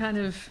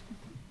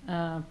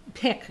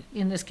pick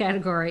in this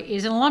category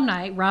is an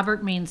alumni,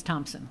 Robert Means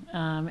Thompson.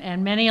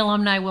 And many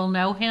alumni will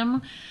know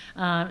him,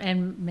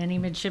 and many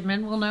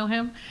midshipmen will know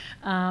him.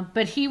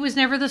 But he was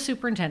never the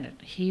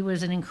superintendent. He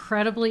was an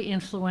incredibly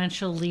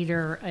influential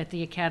leader at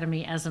the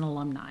academy as an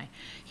alumni.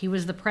 He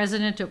was the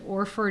president of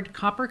Orford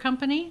Copper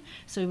Company,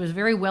 so he was a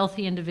very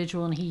wealthy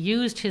individual, and he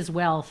used his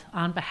wealth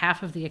on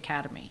behalf of the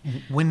academy.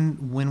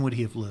 When would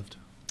he have lived?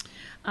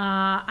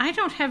 I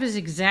don't have his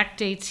exact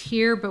dates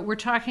here, but we're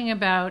talking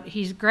about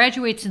he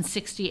graduates in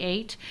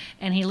 68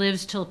 and he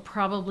lives till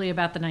probably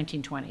about the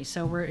 1920s.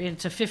 So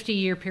it's a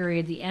 50-year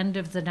period, the end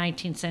of the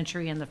 19th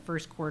century and the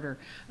first quarter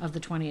of the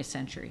 20th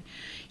century.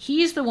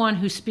 He's the one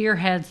who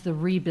spearheads the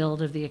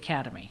rebuild of the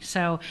Academy.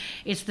 So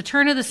it's the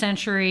turn of the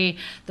century.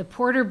 The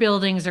Porter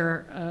buildings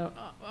are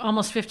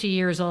almost 50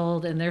 years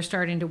old, and they're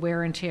starting to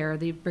wear and tear.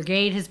 The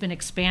brigade has been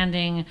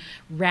expanding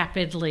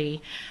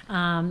rapidly,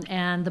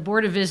 and the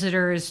Board of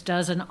Visitors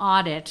does an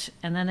audit,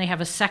 and then they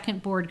have a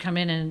second board come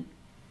in and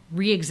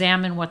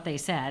re-examine what they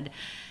said.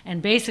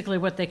 And basically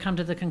what they come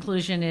to the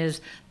conclusion is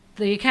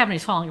the Academy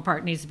is falling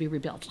apart, needs to be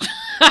rebuilt.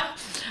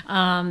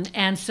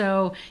 And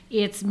so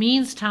it's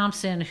Means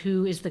Thompson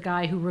who is the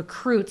guy who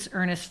recruits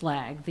Ernest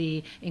Flagg,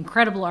 the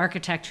incredible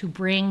architect who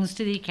brings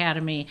to the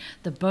Academy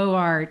the Beaux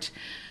Art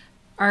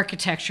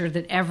architecture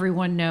that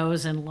everyone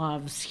knows and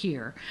loves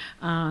here.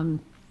 And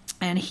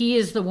he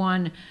is the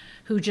one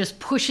who just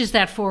pushes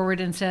that forward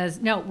and says,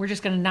 no, we're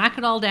just going to knock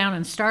it all down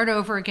and start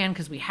over again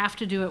because we have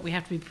to do it. We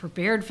have to be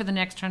prepared for the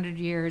next 100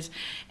 years.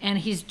 And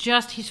he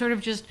sort of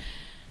just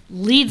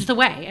leads the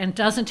way and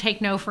doesn't take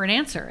no for an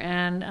answer.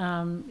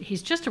 And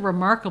he's just a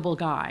remarkable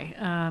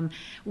guy.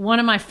 One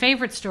of my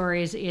favorite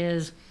stories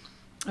is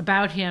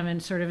about him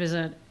and sort of as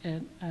a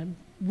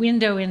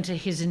window into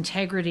his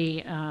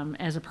integrity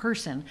as a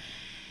person.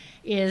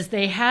 Is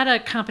they had a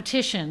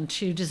competition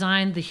to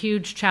design the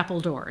huge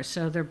chapel doors.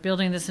 So they're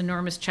building this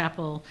enormous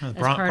chapel.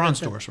 Bronze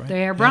doors, right?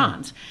 They are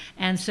bronze.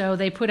 And so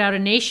they put out a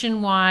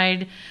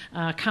nationwide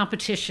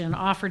competition,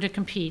 offer to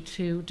compete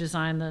to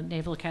design the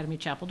Naval Academy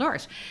chapel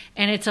doors.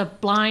 And it's a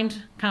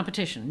blind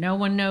competition. No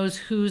one knows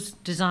whose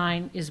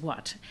design is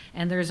what.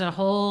 And there's a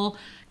whole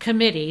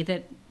committee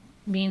that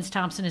Means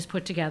Thompson has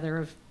put together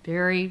of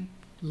very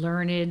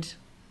learned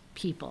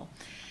people.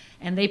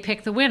 And they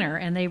pick the winner,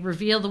 and they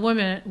reveal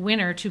the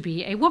winner to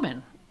be a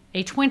woman,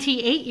 a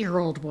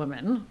 28-year-old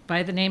woman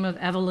by the name of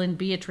Evelyn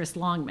Beatrice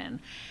Longman.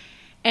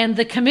 And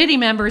the committee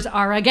members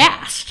are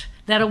aghast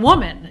that a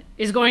woman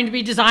is going to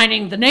be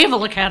designing the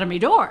Naval Academy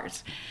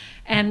doors.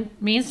 And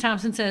Means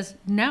Thompson says,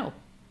 no,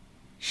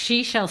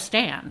 she shall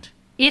stand.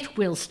 It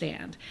will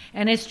stand.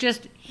 And it's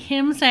just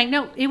him saying,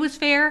 no, it was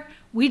fair.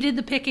 We did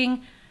the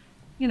picking,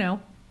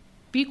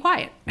 be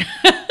quiet.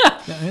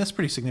 Yeah, that's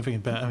pretty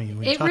significant. I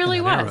mean, it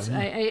really was.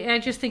 I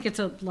just think it's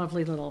a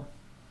lovely little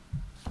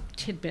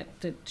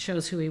tidbit that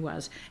shows who he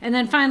was. And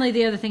then finally,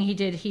 the other thing he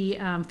did, he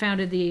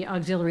founded the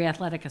Auxiliary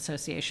Athletic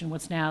Association,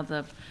 what's now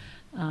the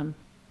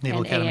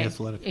Naval Academy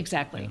Athletic.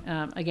 Exactly.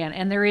 Yeah. Again,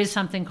 and there is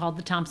something called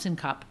the Thompson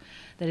Cup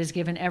that is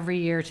given every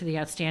year to the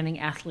outstanding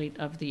athlete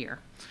of the year,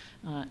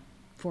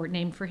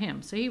 named for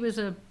him. So he was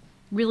a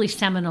really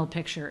seminal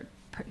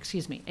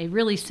a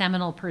really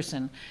seminal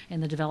person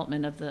in the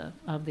development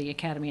of the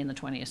Academy in the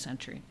 20th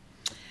century.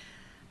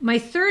 My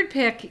third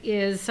pick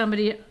is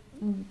somebody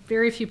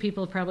very few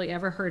people have probably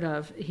ever heard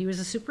of. He was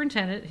a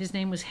superintendent. His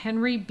name was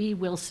Henry B.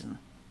 Wilson.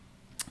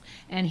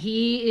 And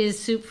he is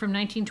soup from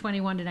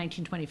 1921 to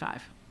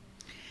 1925.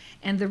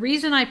 And the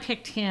reason I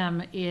picked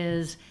him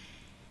is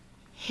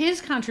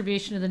his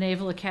contribution to the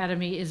Naval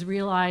Academy is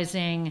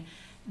realizing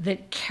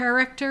that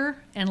character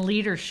and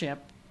leadership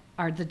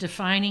are the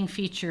defining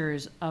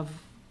features of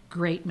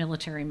great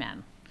military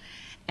men.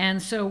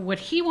 And so what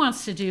he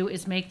wants to do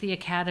is make the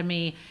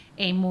Academy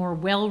a more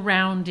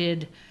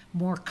well-rounded,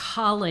 more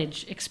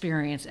college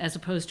experience as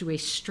opposed to a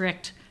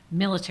strict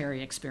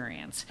military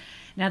experience.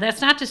 Now,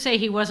 that's not to say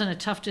he wasn't a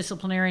tough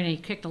disciplinarian and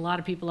he kicked a lot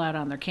of people out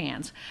on their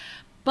cans,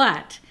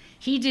 but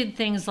he did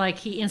things like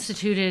he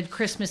instituted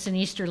Christmas and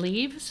Easter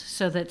leaves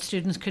so that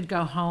students could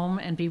go home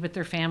and be with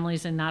their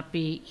families and not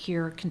be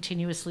here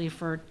continuously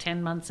for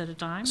 10 months at a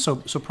time. So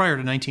prior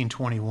to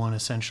 1921,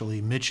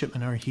 essentially,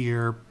 midshipmen are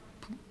here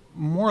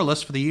more or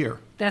less for the year.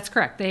 That's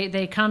correct.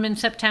 They come in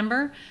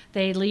September,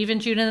 they leave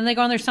in June, and then they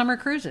go on their summer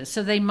cruises.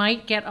 So they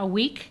might get a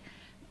week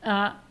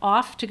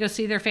off to go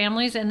see their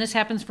families, and this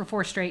happens for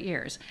 4 straight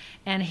years.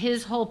 And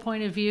his whole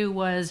point of view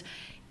was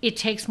it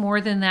takes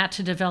more than that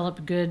to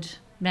develop good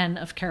men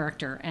of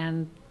character,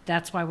 and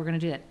that's why we're going to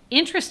do that.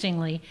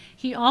 Interestingly,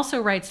 he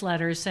also writes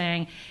letters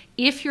saying,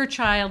 if your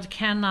child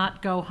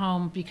cannot go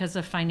home because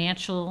of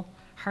financial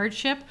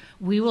hardship,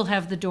 we will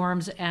have the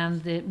dorms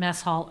and the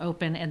mess hall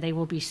open and they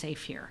will be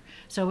safe here.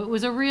 So it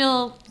was a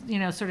real,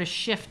 sort of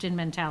shift in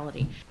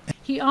mentality.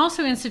 He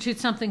also institutes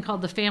something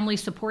called the family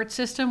support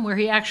system where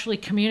he actually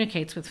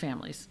communicates with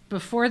families.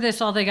 Before this,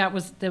 all they got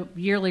was the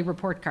yearly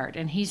report card,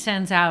 and he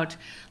sends out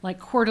like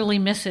quarterly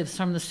missives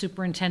from the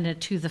superintendent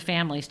to the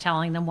families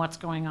telling them what's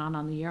going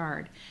on the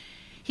yard.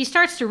 He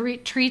starts to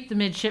treat the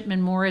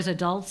midshipmen more as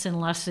adults and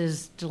less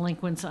as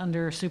delinquents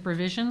under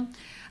supervision.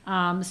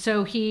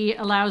 So he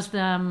allows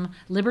them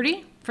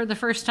liberty for the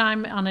first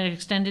time on an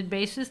extended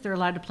basis. They're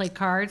allowed to play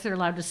cards. They're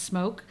allowed to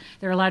smoke.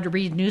 They're allowed to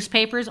read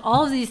newspapers.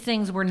 All of these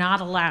things were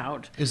not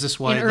allowed Is this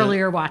why in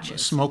earlier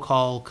watches. Smoke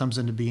Hall comes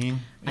into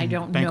being? I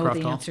don't know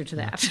the answer to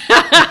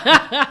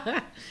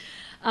that.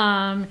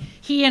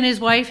 He and his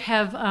wife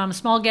have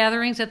small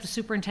gatherings at the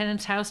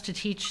superintendent's house to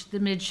teach the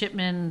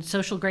midshipmen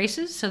social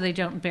graces so they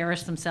don't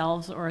embarrass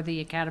themselves or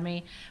the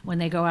academy when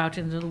they go out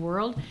into the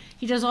world.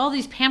 He does all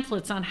these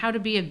pamphlets on how to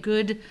be a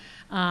good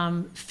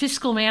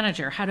fiscal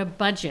manager, how to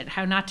budget,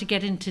 how not to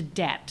get into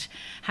debt,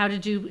 how to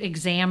do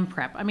exam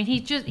prep. I mean,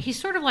 he's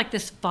sort of like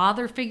this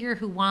father figure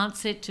who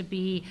wants it to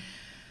be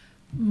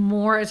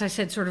more, as I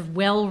said, sort of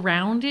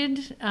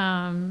well-rounded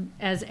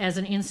as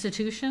an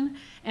institution.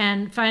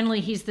 And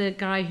finally, he's the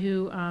guy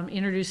who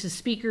introduces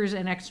speakers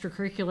and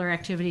extracurricular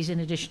activities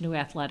in addition to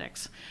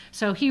athletics.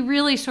 So he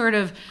really sort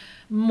of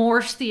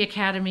morphs the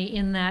academy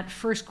in that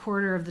first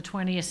quarter of the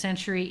 20th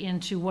century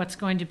into what's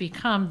going to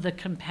become the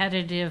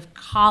competitive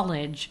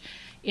college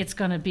it's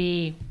going to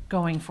be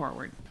going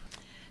forward.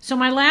 So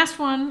my last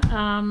one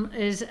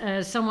is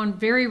someone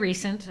very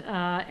recent,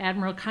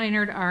 Admiral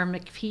Kynard R.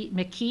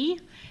 McKee.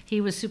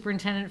 He was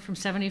superintendent from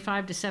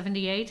 75 to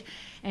 78,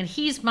 and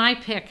he's my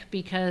pick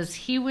because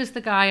he was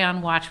the guy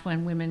on watch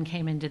when women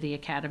came into the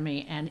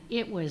academy, and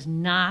it was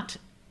not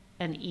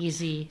an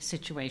easy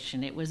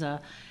situation. It was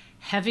a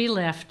heavy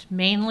lift,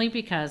 mainly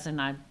because, and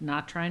I'm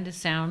not trying to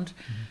sound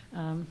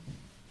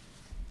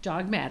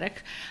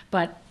dogmatic,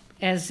 but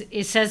as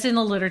it says in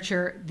the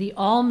literature, the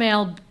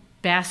all-male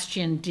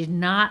bastion did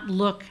not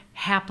look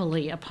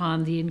happily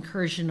upon the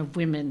incursion of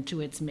women to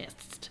its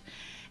midst.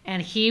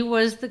 And he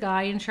was the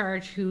guy in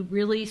charge who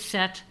really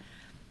set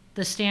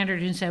the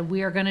standard and said,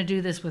 we are going to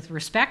do this with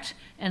respect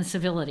and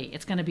civility.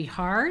 It's going to be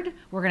hard.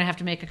 We're going to have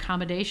to make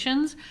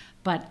accommodations,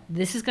 but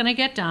this is going to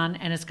get done,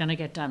 and it's going to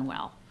get done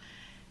well.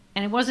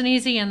 And it wasn't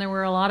easy, and there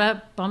were a lot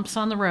of bumps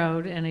on the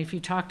road. And if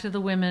you talk to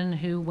the women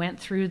who went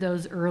through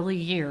those early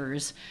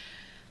years,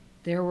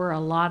 there were a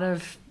lot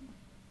of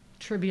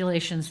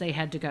tribulations they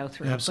had to go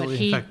through. Absolutely. But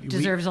he In fact,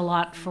 deserves a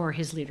lot for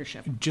his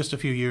leadership. Just a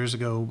few years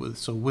ago,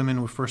 so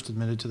women were first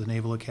admitted to the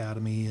Naval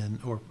Academy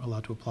or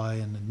allowed to apply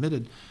and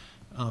admitted,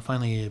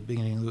 finally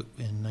beginning in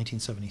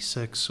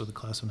 1976, so the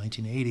class of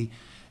 1980.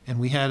 And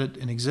we had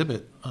an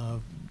exhibit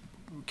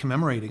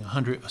commemorating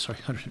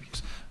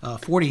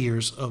 40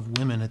 years of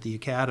women at the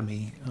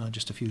Academy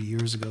just a few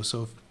years ago.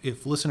 So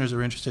if listeners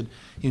are interested,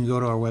 you can go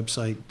to our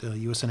website,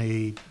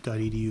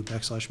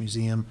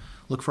 usna.edu/museum,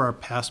 look for our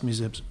past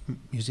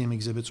museum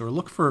exhibits, or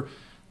look for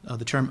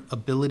the term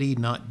ability,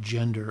 not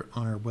gender,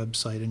 on our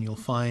website, and you'll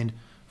find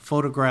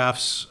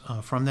photographs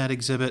from that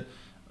exhibit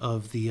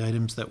of the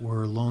items that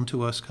were kindly loaned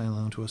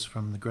to us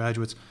from the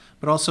graduates,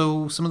 but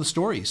also some of the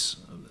stories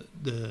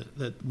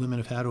that women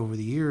have had over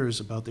the years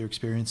about their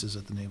experiences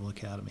at the Naval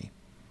Academy.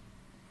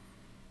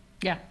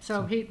 Yeah,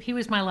 so he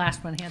was my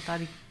last one. I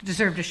thought he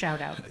deserved a shout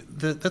out.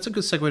 That's a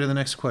good segue to the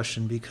next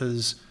question,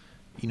 because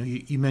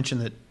you mentioned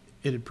that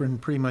it had been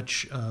pretty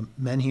much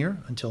men here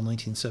until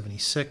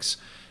 1976.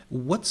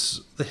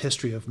 What's the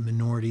history of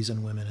minorities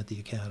and women at the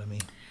Academy?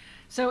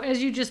 So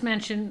as you just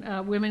mentioned,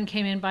 women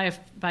came in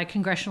by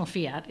congressional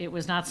fiat. It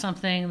was not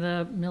something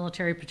the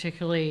military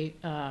particularly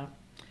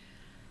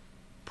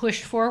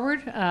pushed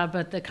forward,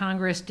 but the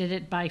Congress did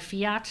it by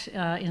fiat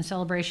in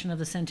celebration of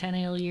the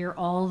centennial year.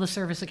 All the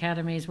service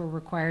academies were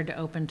required to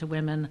open to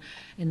women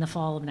in the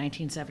fall of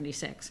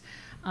 1976.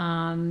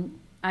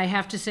 I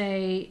have to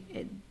say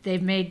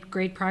they've made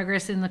great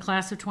progress in the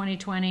class of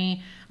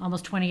 2020.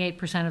 Almost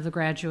 28% of the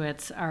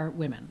graduates are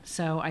women.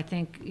 So I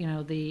think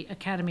the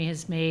Academy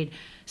has made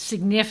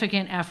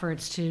significant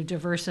efforts to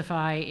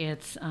diversify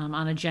its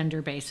on a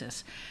gender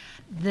basis.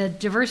 The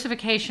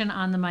diversification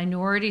on the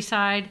minority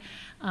side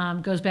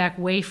goes back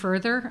way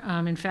further.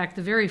 In fact,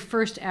 the very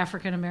first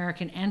African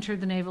American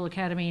entered the Naval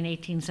Academy in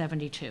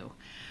 1872.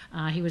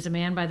 He was a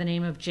man by the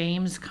name of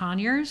James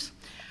Conyers.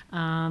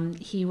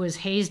 He was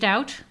hazed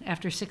out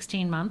after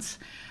 16 months.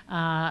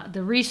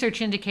 The research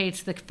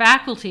indicates the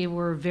faculty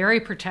were very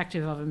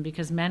protective of him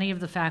because many of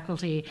the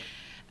faculty,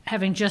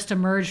 having just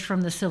emerged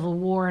from the Civil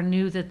War,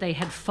 knew that they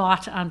had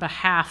fought on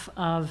behalf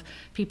of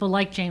people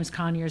like James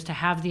Conyers to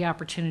have the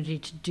opportunity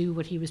to do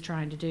what he was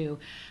trying to do.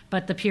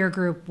 But the peer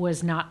group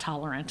was not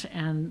tolerant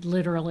and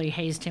literally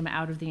hazed him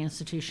out of the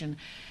institution.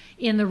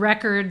 In the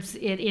records,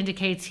 it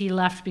indicates he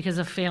left because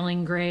of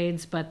failing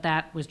grades, but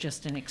that was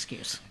just an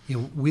excuse.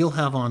 We'll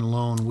have on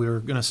loan, we're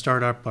going to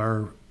start up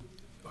our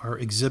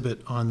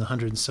exhibit on the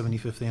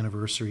 175th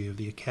anniversary of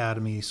the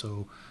Academy,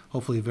 so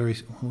hopefully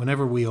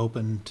whenever we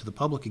open to the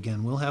public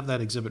again, we'll have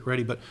that exhibit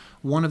ready. But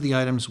one of the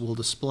items we'll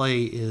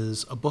display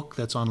is a book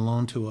that's on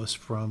loan to us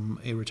from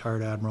a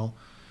retired admiral,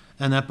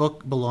 and that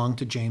book belonged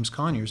to James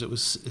Conyers. It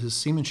was his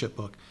seamanship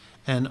book.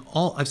 And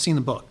I've seen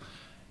the book.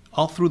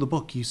 All through the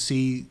book, you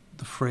see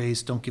the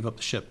phrase, don't give up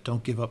the ship,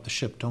 don't give up the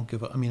ship, don't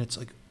give up. I mean, it's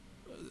like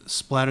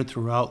splattered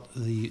throughout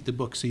the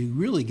book. So you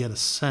really get a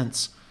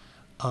sense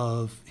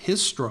of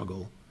his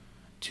struggle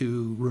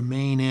to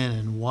remain in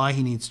and why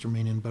he needs to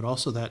remain in, but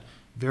also that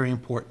very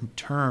important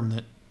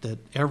term that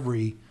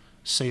every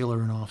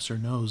sailor and officer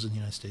knows in the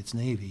United States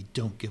Navy,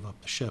 don't give up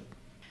the ship.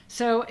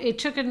 So it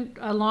took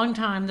a long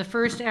time. The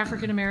first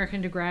African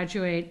American to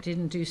graduate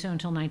didn't do so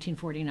until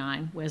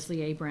 1949,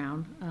 Wesley A.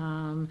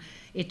 Brown.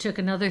 It took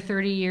another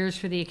 30 years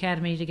for the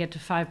Academy to get to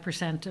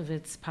 5% of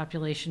its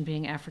population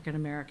being African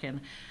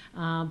American.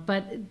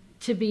 But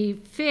to be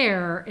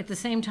fair, at the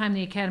same time,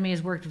 the Academy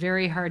has worked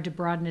very hard to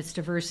broaden its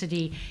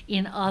diversity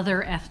in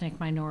other ethnic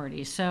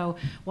minorities. So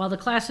while the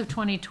class of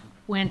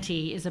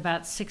 2020 is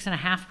about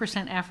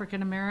 6.5%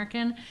 African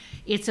American,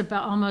 it's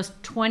about almost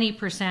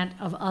 20%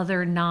 of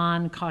other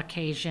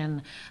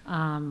non-Caucasian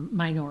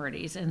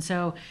minorities. And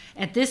so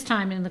at this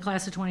time in the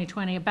class of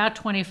 2020, about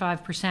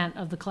 25%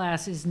 of the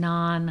class is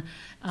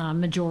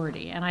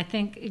non-majority. And I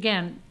think,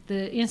 again,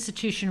 the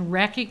institution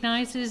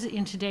recognizes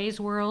in today's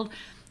world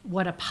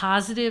what a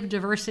positive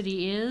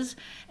diversity is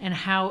and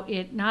how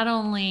it not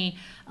only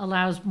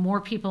allows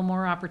more people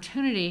more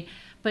opportunity,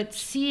 but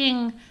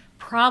seeing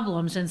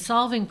problems and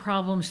solving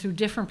problems through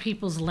different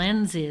people's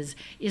lenses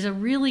is a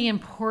really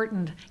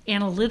important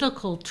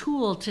analytical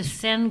tool to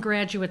send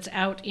graduates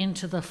out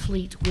into the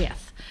fleet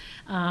with.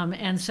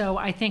 And so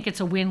I think it's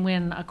a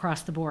win-win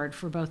across the board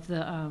for both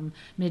the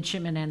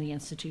midshipmen and the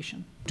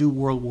institution. Do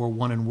World War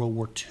I and World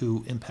War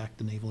II impact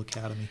the Naval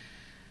Academy?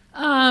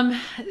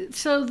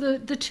 So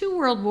the two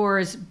world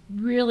wars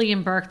really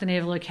embarked the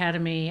Naval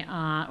Academy,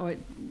 or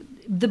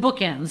the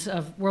bookends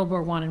of World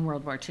War I and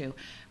World War II,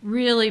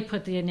 really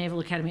put the Naval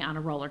Academy on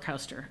a roller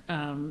coaster,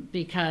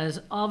 because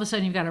all of a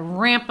sudden you've got to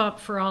ramp up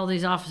for all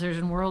these officers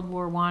in World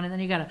War I, and then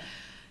you got to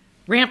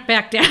ramp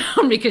back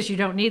down because you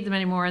don't need them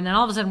anymore, and then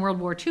all of a sudden World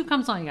War II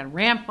comes on, you got to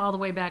ramp all the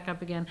way back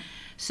up again.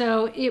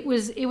 So it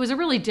was a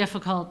really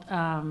difficult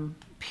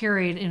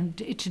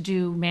period to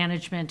do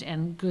management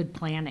and good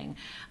planning.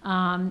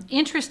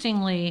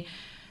 Interestingly,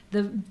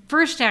 the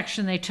first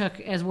action they took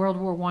as World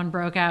War I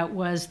broke out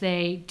was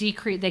they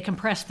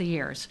compressed the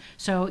years.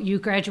 So you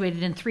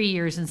graduated in 3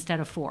 years instead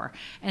of 4.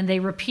 And they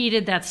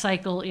repeated that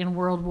cycle in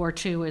World War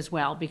II as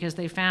well, because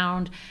they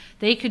found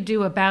they could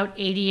do about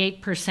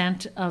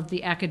 88% of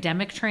the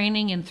academic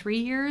training in 3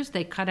 years.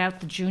 They cut out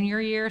the junior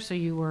year, so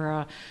you were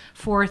a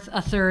fourth,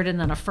 a third, and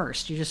then a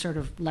first. You just sort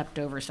of leapt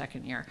over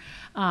second year.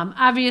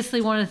 Obviously,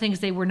 one of the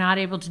things they were not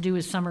able to do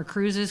is summer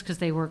cruises because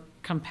they were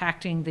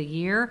compacting the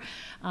year.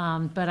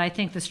 But I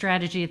think the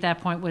strategy at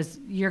that point was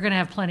you're going to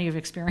have plenty of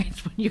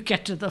experience when you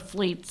get to the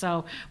fleet,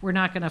 so we're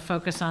not going to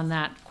focus on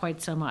that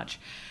quite so much.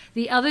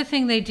 The other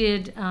thing they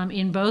did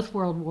in both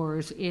world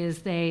wars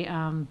is the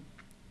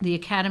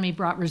Academy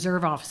brought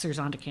reserve officers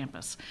onto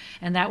campus,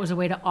 and that was a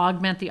way to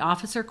augment the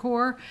officer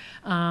corps.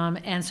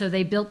 And so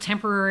they built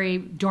temporary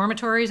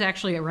dormitories,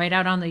 actually right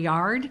out on the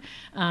yard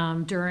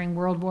during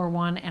World War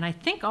I, and I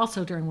think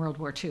also during World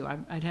War II.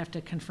 I'd have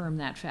to confirm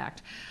that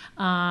fact.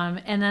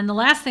 And then the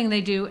last thing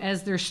they do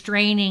as they're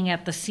straining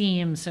at the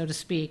seams, so to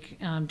speak,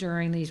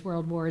 during these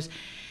world wars,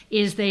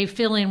 is they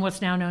fill in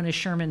what's now known as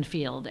Sherman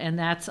Field, and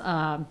that's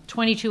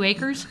 22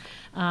 acres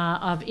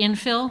of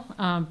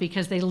infill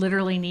because they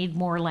literally need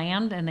more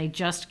land and they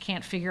just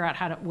can't figure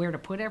out where to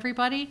put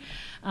everybody,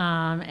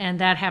 and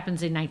that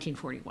happens in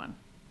 1941.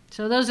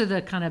 So those are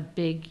the kind of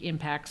big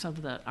impacts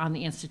on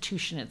the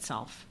institution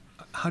itself.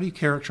 How do you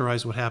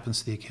characterize what happens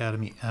to the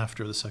Academy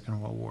after the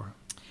Second World War?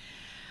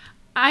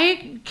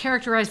 I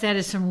characterize that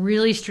as some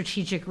really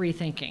strategic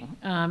rethinking.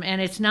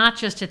 And it's not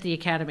just at the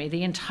Academy.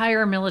 The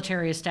entire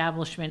military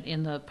establishment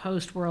in the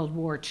post-World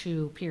War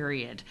II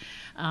period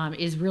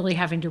is really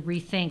having to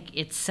rethink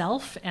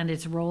itself and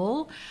its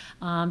role,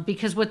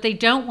 because what they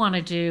don't want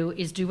to do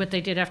is do what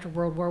they did after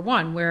World War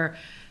I, where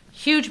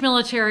huge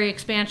military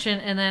expansion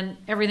and then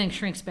everything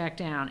shrinks back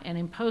down. And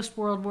in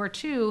post-World War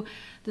II,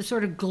 the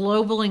sort of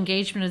global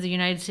engagement of the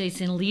United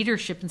States in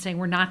leadership and saying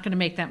we're not going to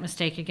make that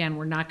mistake again,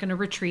 we're not going to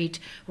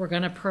retreat, we're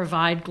going to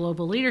provide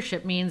global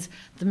leadership means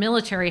the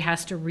military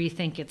has to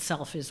rethink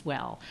itself as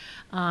well.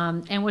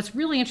 And what's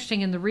really interesting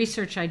in the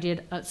research I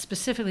did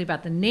specifically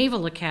about the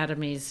Naval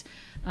Academy's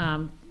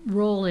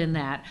role in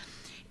that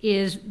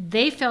is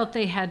they felt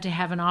they had to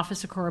have an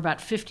officer corps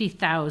about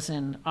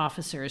 50,000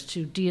 officers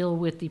to deal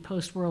with the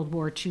post-World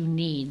War II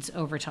needs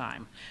over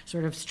time,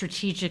 sort of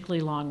strategically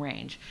long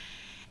range.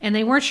 And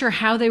they weren't sure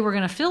how they were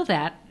going to fill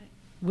that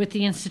with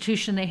the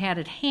institution they had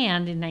at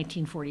hand in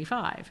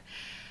 1945.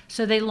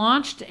 So they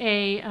launched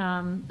a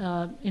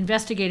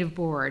investigative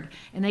board,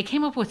 and they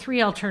came up with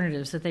 3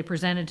 alternatives that they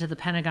presented to the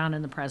Pentagon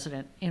and the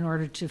President in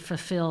order to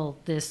fulfill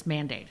this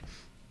mandate.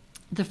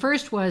 The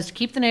first was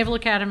keep the Naval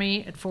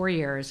Academy at 4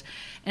 years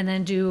and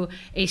then do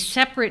a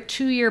separate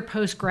 2-year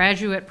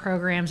postgraduate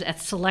programs at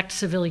select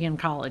civilian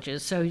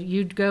colleges. So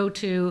you'd go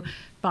to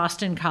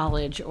Boston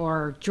College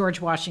or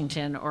George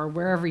Washington or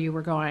wherever you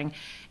were going,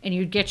 and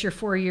you'd get your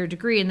 4-year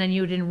degree, and then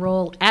you'd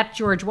enroll at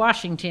George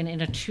Washington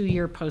in a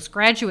 2-year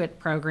postgraduate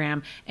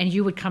program, and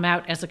you would come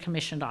out as a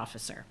commissioned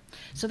officer.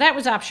 So that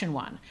was option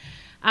 1.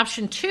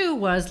 Option 2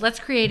 was let's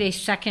create a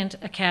second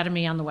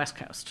academy on the West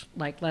Coast.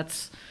 Like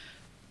let's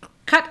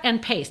cut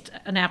and paste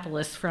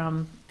Annapolis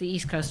from the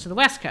East Coast to the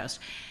West Coast.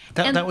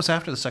 That was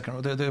after the Second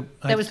World War.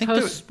 That was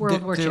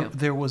post-World War II.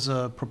 There was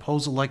a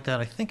proposal like that,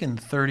 I think in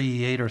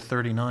 38 or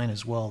 39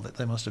 as well, that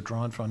they must have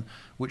drawn from,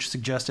 which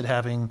suggested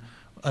having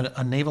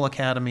a naval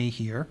academy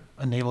here,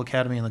 a naval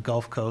academy in the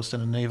Gulf Coast,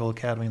 and a naval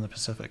academy in the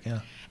Pacific. Yeah.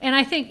 And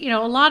I think, a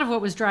lot of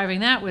what was driving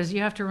that was,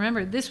 you have to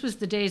remember, this was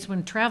the days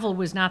when travel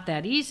was not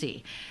that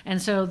easy.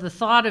 And so the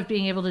thought of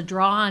being able to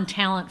draw on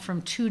talent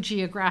from two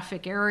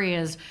geographic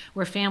areas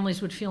where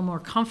families would feel more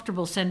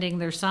comfortable sending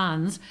their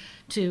sons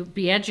to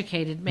be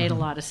educated made a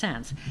lot of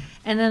sense.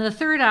 And then the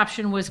third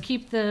option was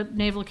keep the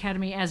Naval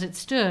Academy as it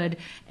stood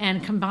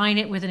and combine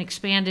it with an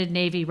expanded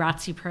Navy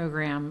ROTC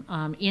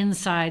program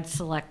inside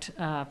select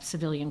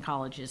civilian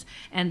colleges.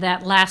 And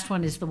that last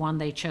one is the one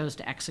they chose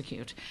to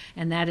execute.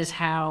 And that is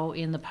how,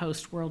 in the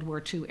post-World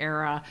War II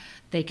era,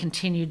 they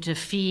continued to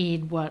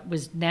feed what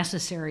was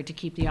necessary to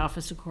keep the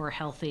Officer Corps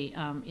healthy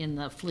in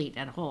the fleet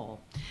at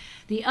whole.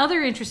 The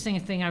other interesting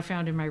thing I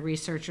found in my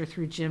research, or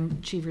through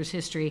Jim Cheever's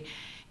history,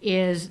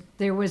 is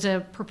there was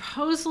a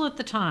proposal at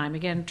the time,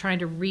 again, trying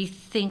to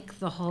rethink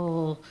the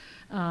whole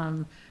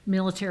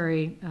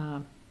military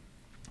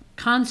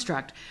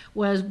construct,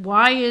 was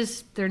why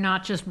is there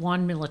not just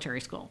one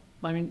military school?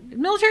 I mean,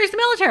 military is the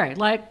military.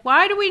 Like,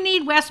 why do we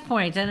need West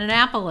Point and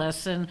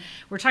Annapolis? And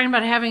we're talking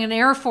about having an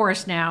Air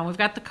Force now. We've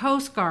got the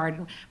Coast Guard.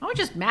 Why don't we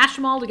just mash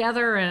them all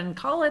together and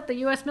call it the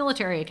U.S.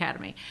 Military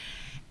Academy?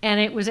 And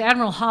it was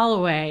Admiral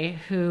Holloway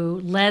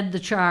who led the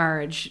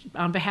charge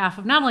on behalf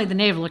of not only the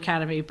Naval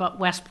Academy, but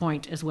West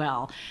Point as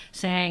well,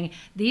 saying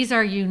these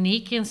are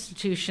unique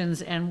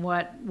institutions, and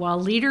while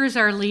leaders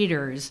are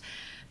leaders,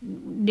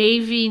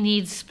 Navy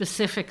needs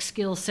specific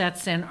skill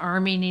sets and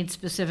Army needs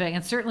specific,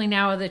 and certainly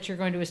now that you're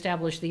going to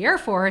establish the Air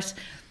Force,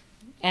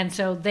 and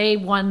so they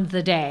won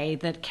the day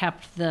that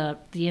kept the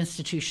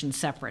institution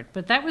separate.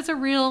 But that was a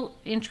real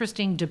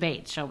interesting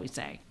debate, shall we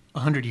say.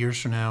 100 years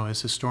from now,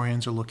 as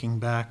historians are looking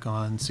back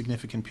on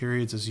significant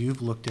periods as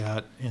you've looked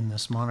at in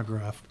this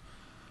monograph,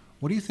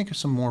 what do you think are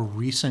some more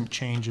recent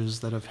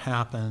changes that have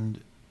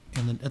happened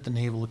at the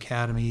Naval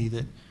Academy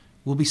that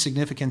will be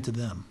significant to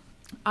them?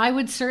 I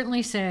would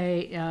certainly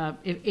say,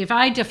 if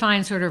I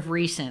define sort of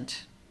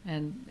recent,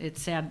 and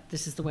it's sad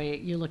this is the way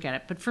you look at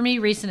it, but for me,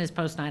 recent is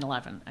post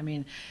 9/11. I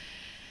mean,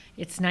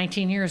 it's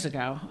 19 years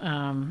ago,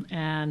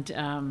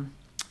 and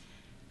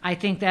I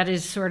think that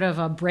is sort of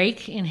a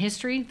break in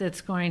history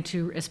that's going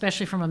to,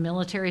 especially from a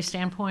military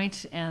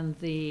standpoint, and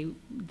the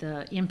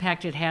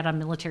impact it had on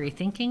military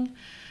thinking,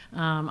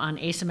 on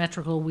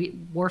asymmetrical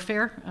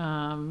warfare,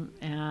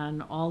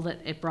 and all that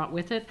it brought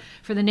with it.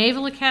 For the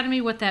Naval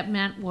Academy, what that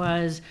meant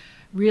was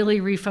really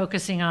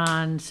refocusing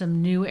on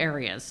some new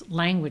areas.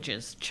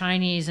 Languages,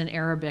 Chinese and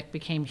Arabic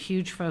became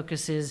huge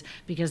focuses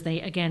because they,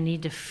 again,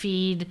 need to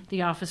feed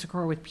the Officer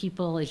Corps with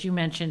people, as you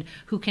mentioned,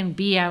 who can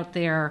be out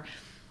there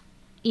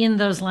in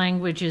those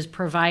languages,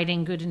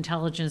 providing good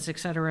intelligence, et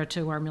cetera,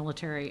 to our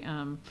military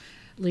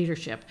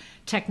leadership.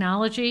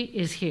 Technology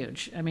is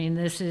huge. I mean,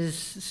 this is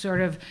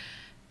sort of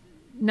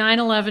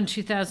 9/11,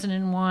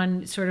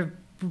 2001,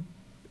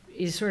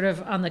 is sort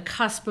of on the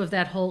cusp of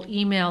that whole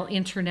email,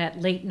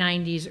 internet, late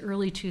 90s,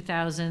 early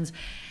 2000s.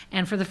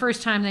 And for the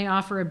first time, they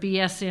offer a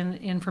BS in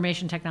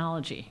information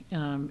technology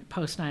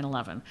post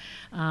 9/11.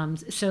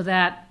 So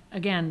that,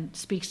 again,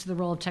 speaks to the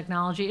role of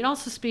technology. It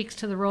also speaks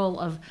to the role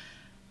of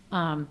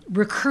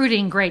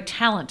recruiting great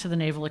talent to the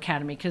Naval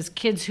Academy, because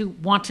kids who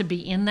want to be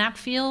in that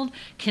field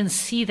can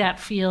see that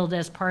field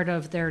as part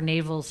of their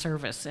naval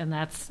service, and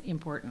that's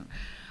important.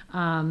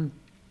 And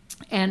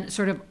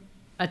sort of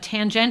a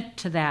tangent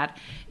to that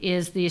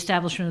is the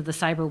establishment of the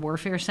Cyber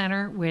Warfare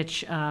Center,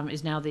 which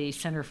is now the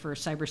Center for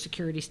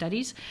Cybersecurity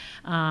Studies,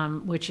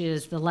 which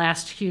is the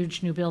last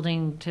huge new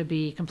building to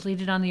be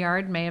completed on the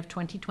Yard, May of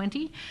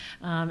 2020,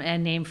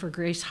 and named for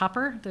Grace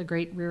Hopper, the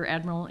great Rear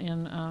Admiral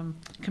in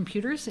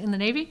computers in the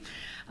Navy.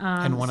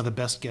 And one of the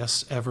best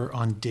guests ever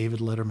on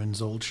David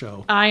Letterman's old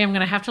show. I am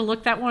going to have to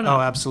look that one up.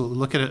 Oh, absolutely.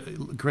 Look at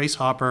it. Grace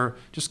Hopper,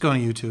 just go on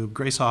YouTube.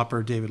 Grace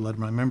Hopper, David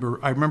Letterman.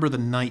 I remember the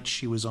night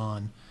she was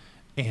on,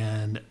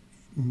 and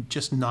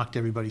just knocked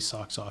everybody's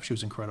socks off. She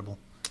was incredible.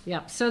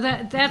 Yeah. So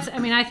that's I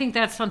mean, I think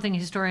that's something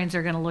historians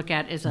are going to look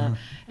at as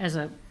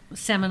a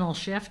seminal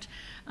shift.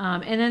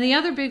 And then the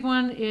other big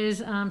one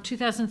is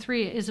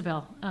 2003,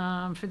 Isabel.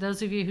 For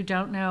those of you who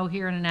don't know,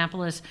 here in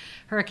Annapolis,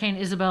 Hurricane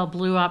Isabel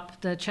blew up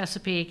the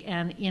Chesapeake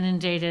and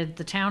inundated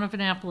the town of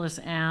Annapolis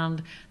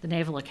and the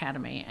Naval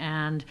Academy.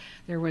 And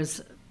there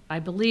was, I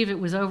believe it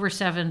was over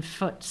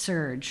 7-foot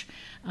surge.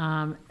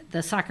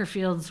 The soccer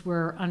fields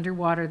were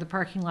underwater. The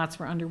parking lots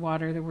were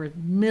underwater. There were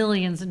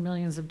millions and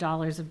millions of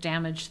dollars of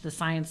damage to the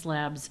science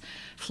labs,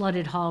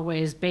 flooded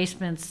hallways,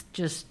 basements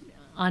just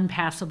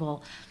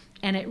unpassable.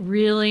 And it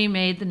really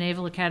made the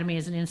Naval Academy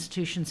as an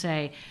institution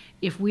say,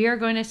 if we are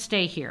going to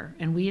stay here,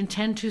 and we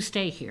intend to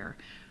stay here,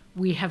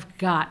 we have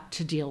got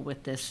to deal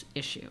with this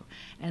issue.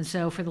 And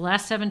so for the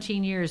last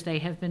 17 years, they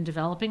have been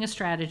developing a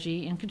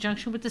strategy in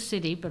conjunction with the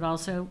city, but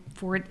also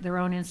for their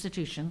own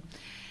institution.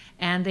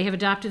 And they have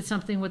adopted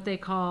something what they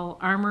call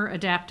armor,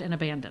 adapt, and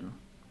abandon.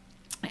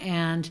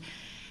 And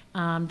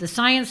the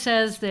science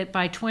says that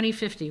by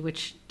 2050,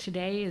 which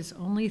today is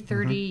only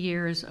 30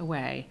 years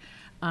away,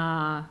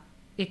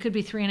 it could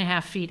be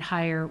 3.5 feet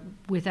higher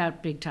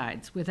without big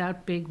tides,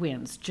 without big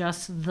winds.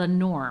 Just the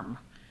norm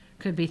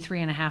could be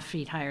 3.5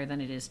 feet higher than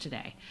it is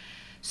today.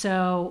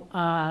 So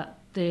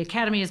the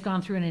Academy has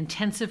gone through an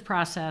intensive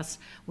process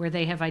where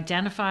they have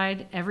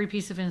identified every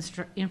piece of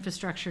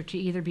infrastructure to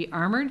either be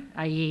armored,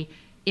 i.e.,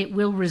 it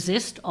will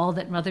resist all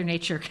that Mother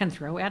Nature can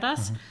throw at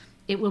us.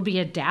 It will be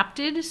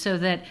adapted so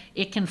that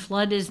it can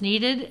flood as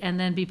needed and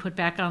then be put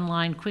back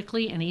online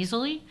quickly and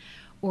easily,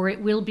 or it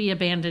will be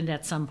abandoned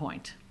at some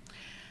point.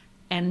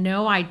 And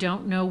no, I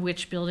don't know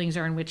which buildings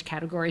are in which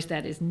categories.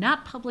 That is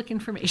not public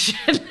information.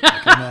 I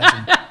can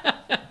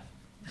imagine.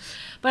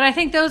 But I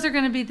think those are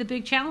going to be the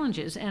big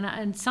challenges.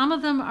 And some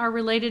of them are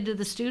related to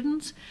the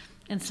students,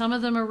 and some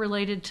of them are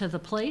related to the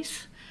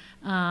place.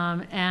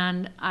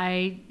 And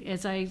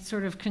as I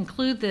sort of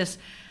conclude this,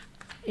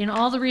 in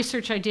all the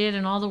research I did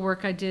and all the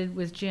work I did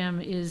with Jim,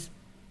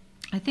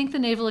 I think the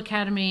Naval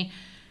Academy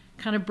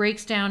kind of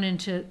breaks down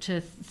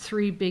into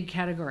three big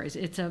categories.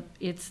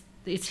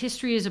 Its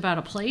history is about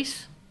a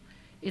place,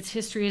 its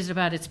history is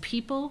about its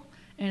people,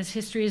 and its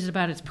history is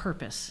about its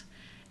purpose.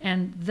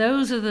 And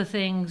those are the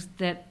things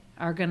that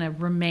are going to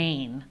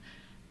remain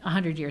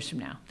 100 years from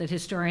now, that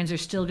historians are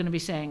still going to be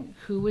saying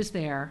who was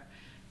there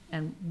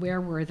and where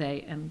were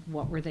they and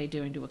what were they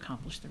doing to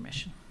accomplish their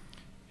mission.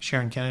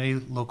 Sharon Kennedy,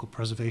 local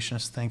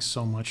preservationist, thanks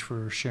so much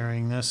for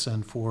sharing this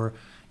and for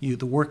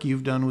the work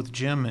you've done with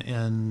Jim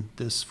in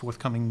this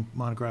forthcoming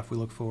monograph. We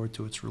look forward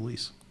to its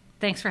release.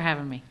 Thanks for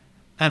having me.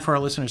 And for our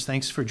listeners,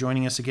 thanks for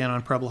joining us again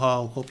on Preble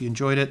Hall. Hope you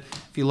enjoyed it.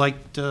 If you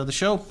liked the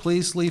show,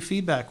 please leave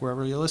feedback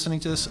wherever you're listening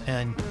to this,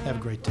 and have a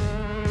great day.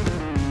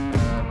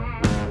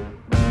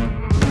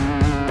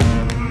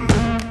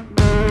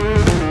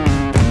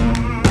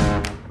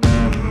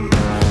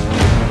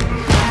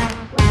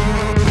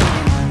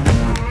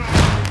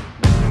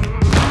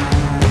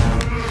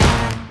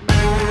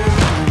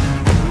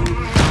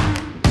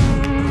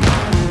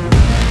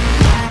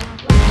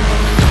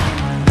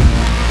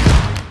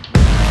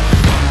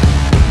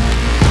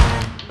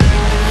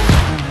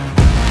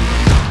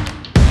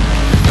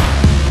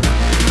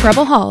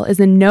 Preble Hall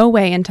is in no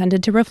way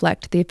intended to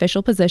reflect the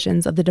official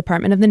positions of the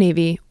Department of the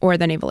Navy or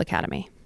the Naval Academy.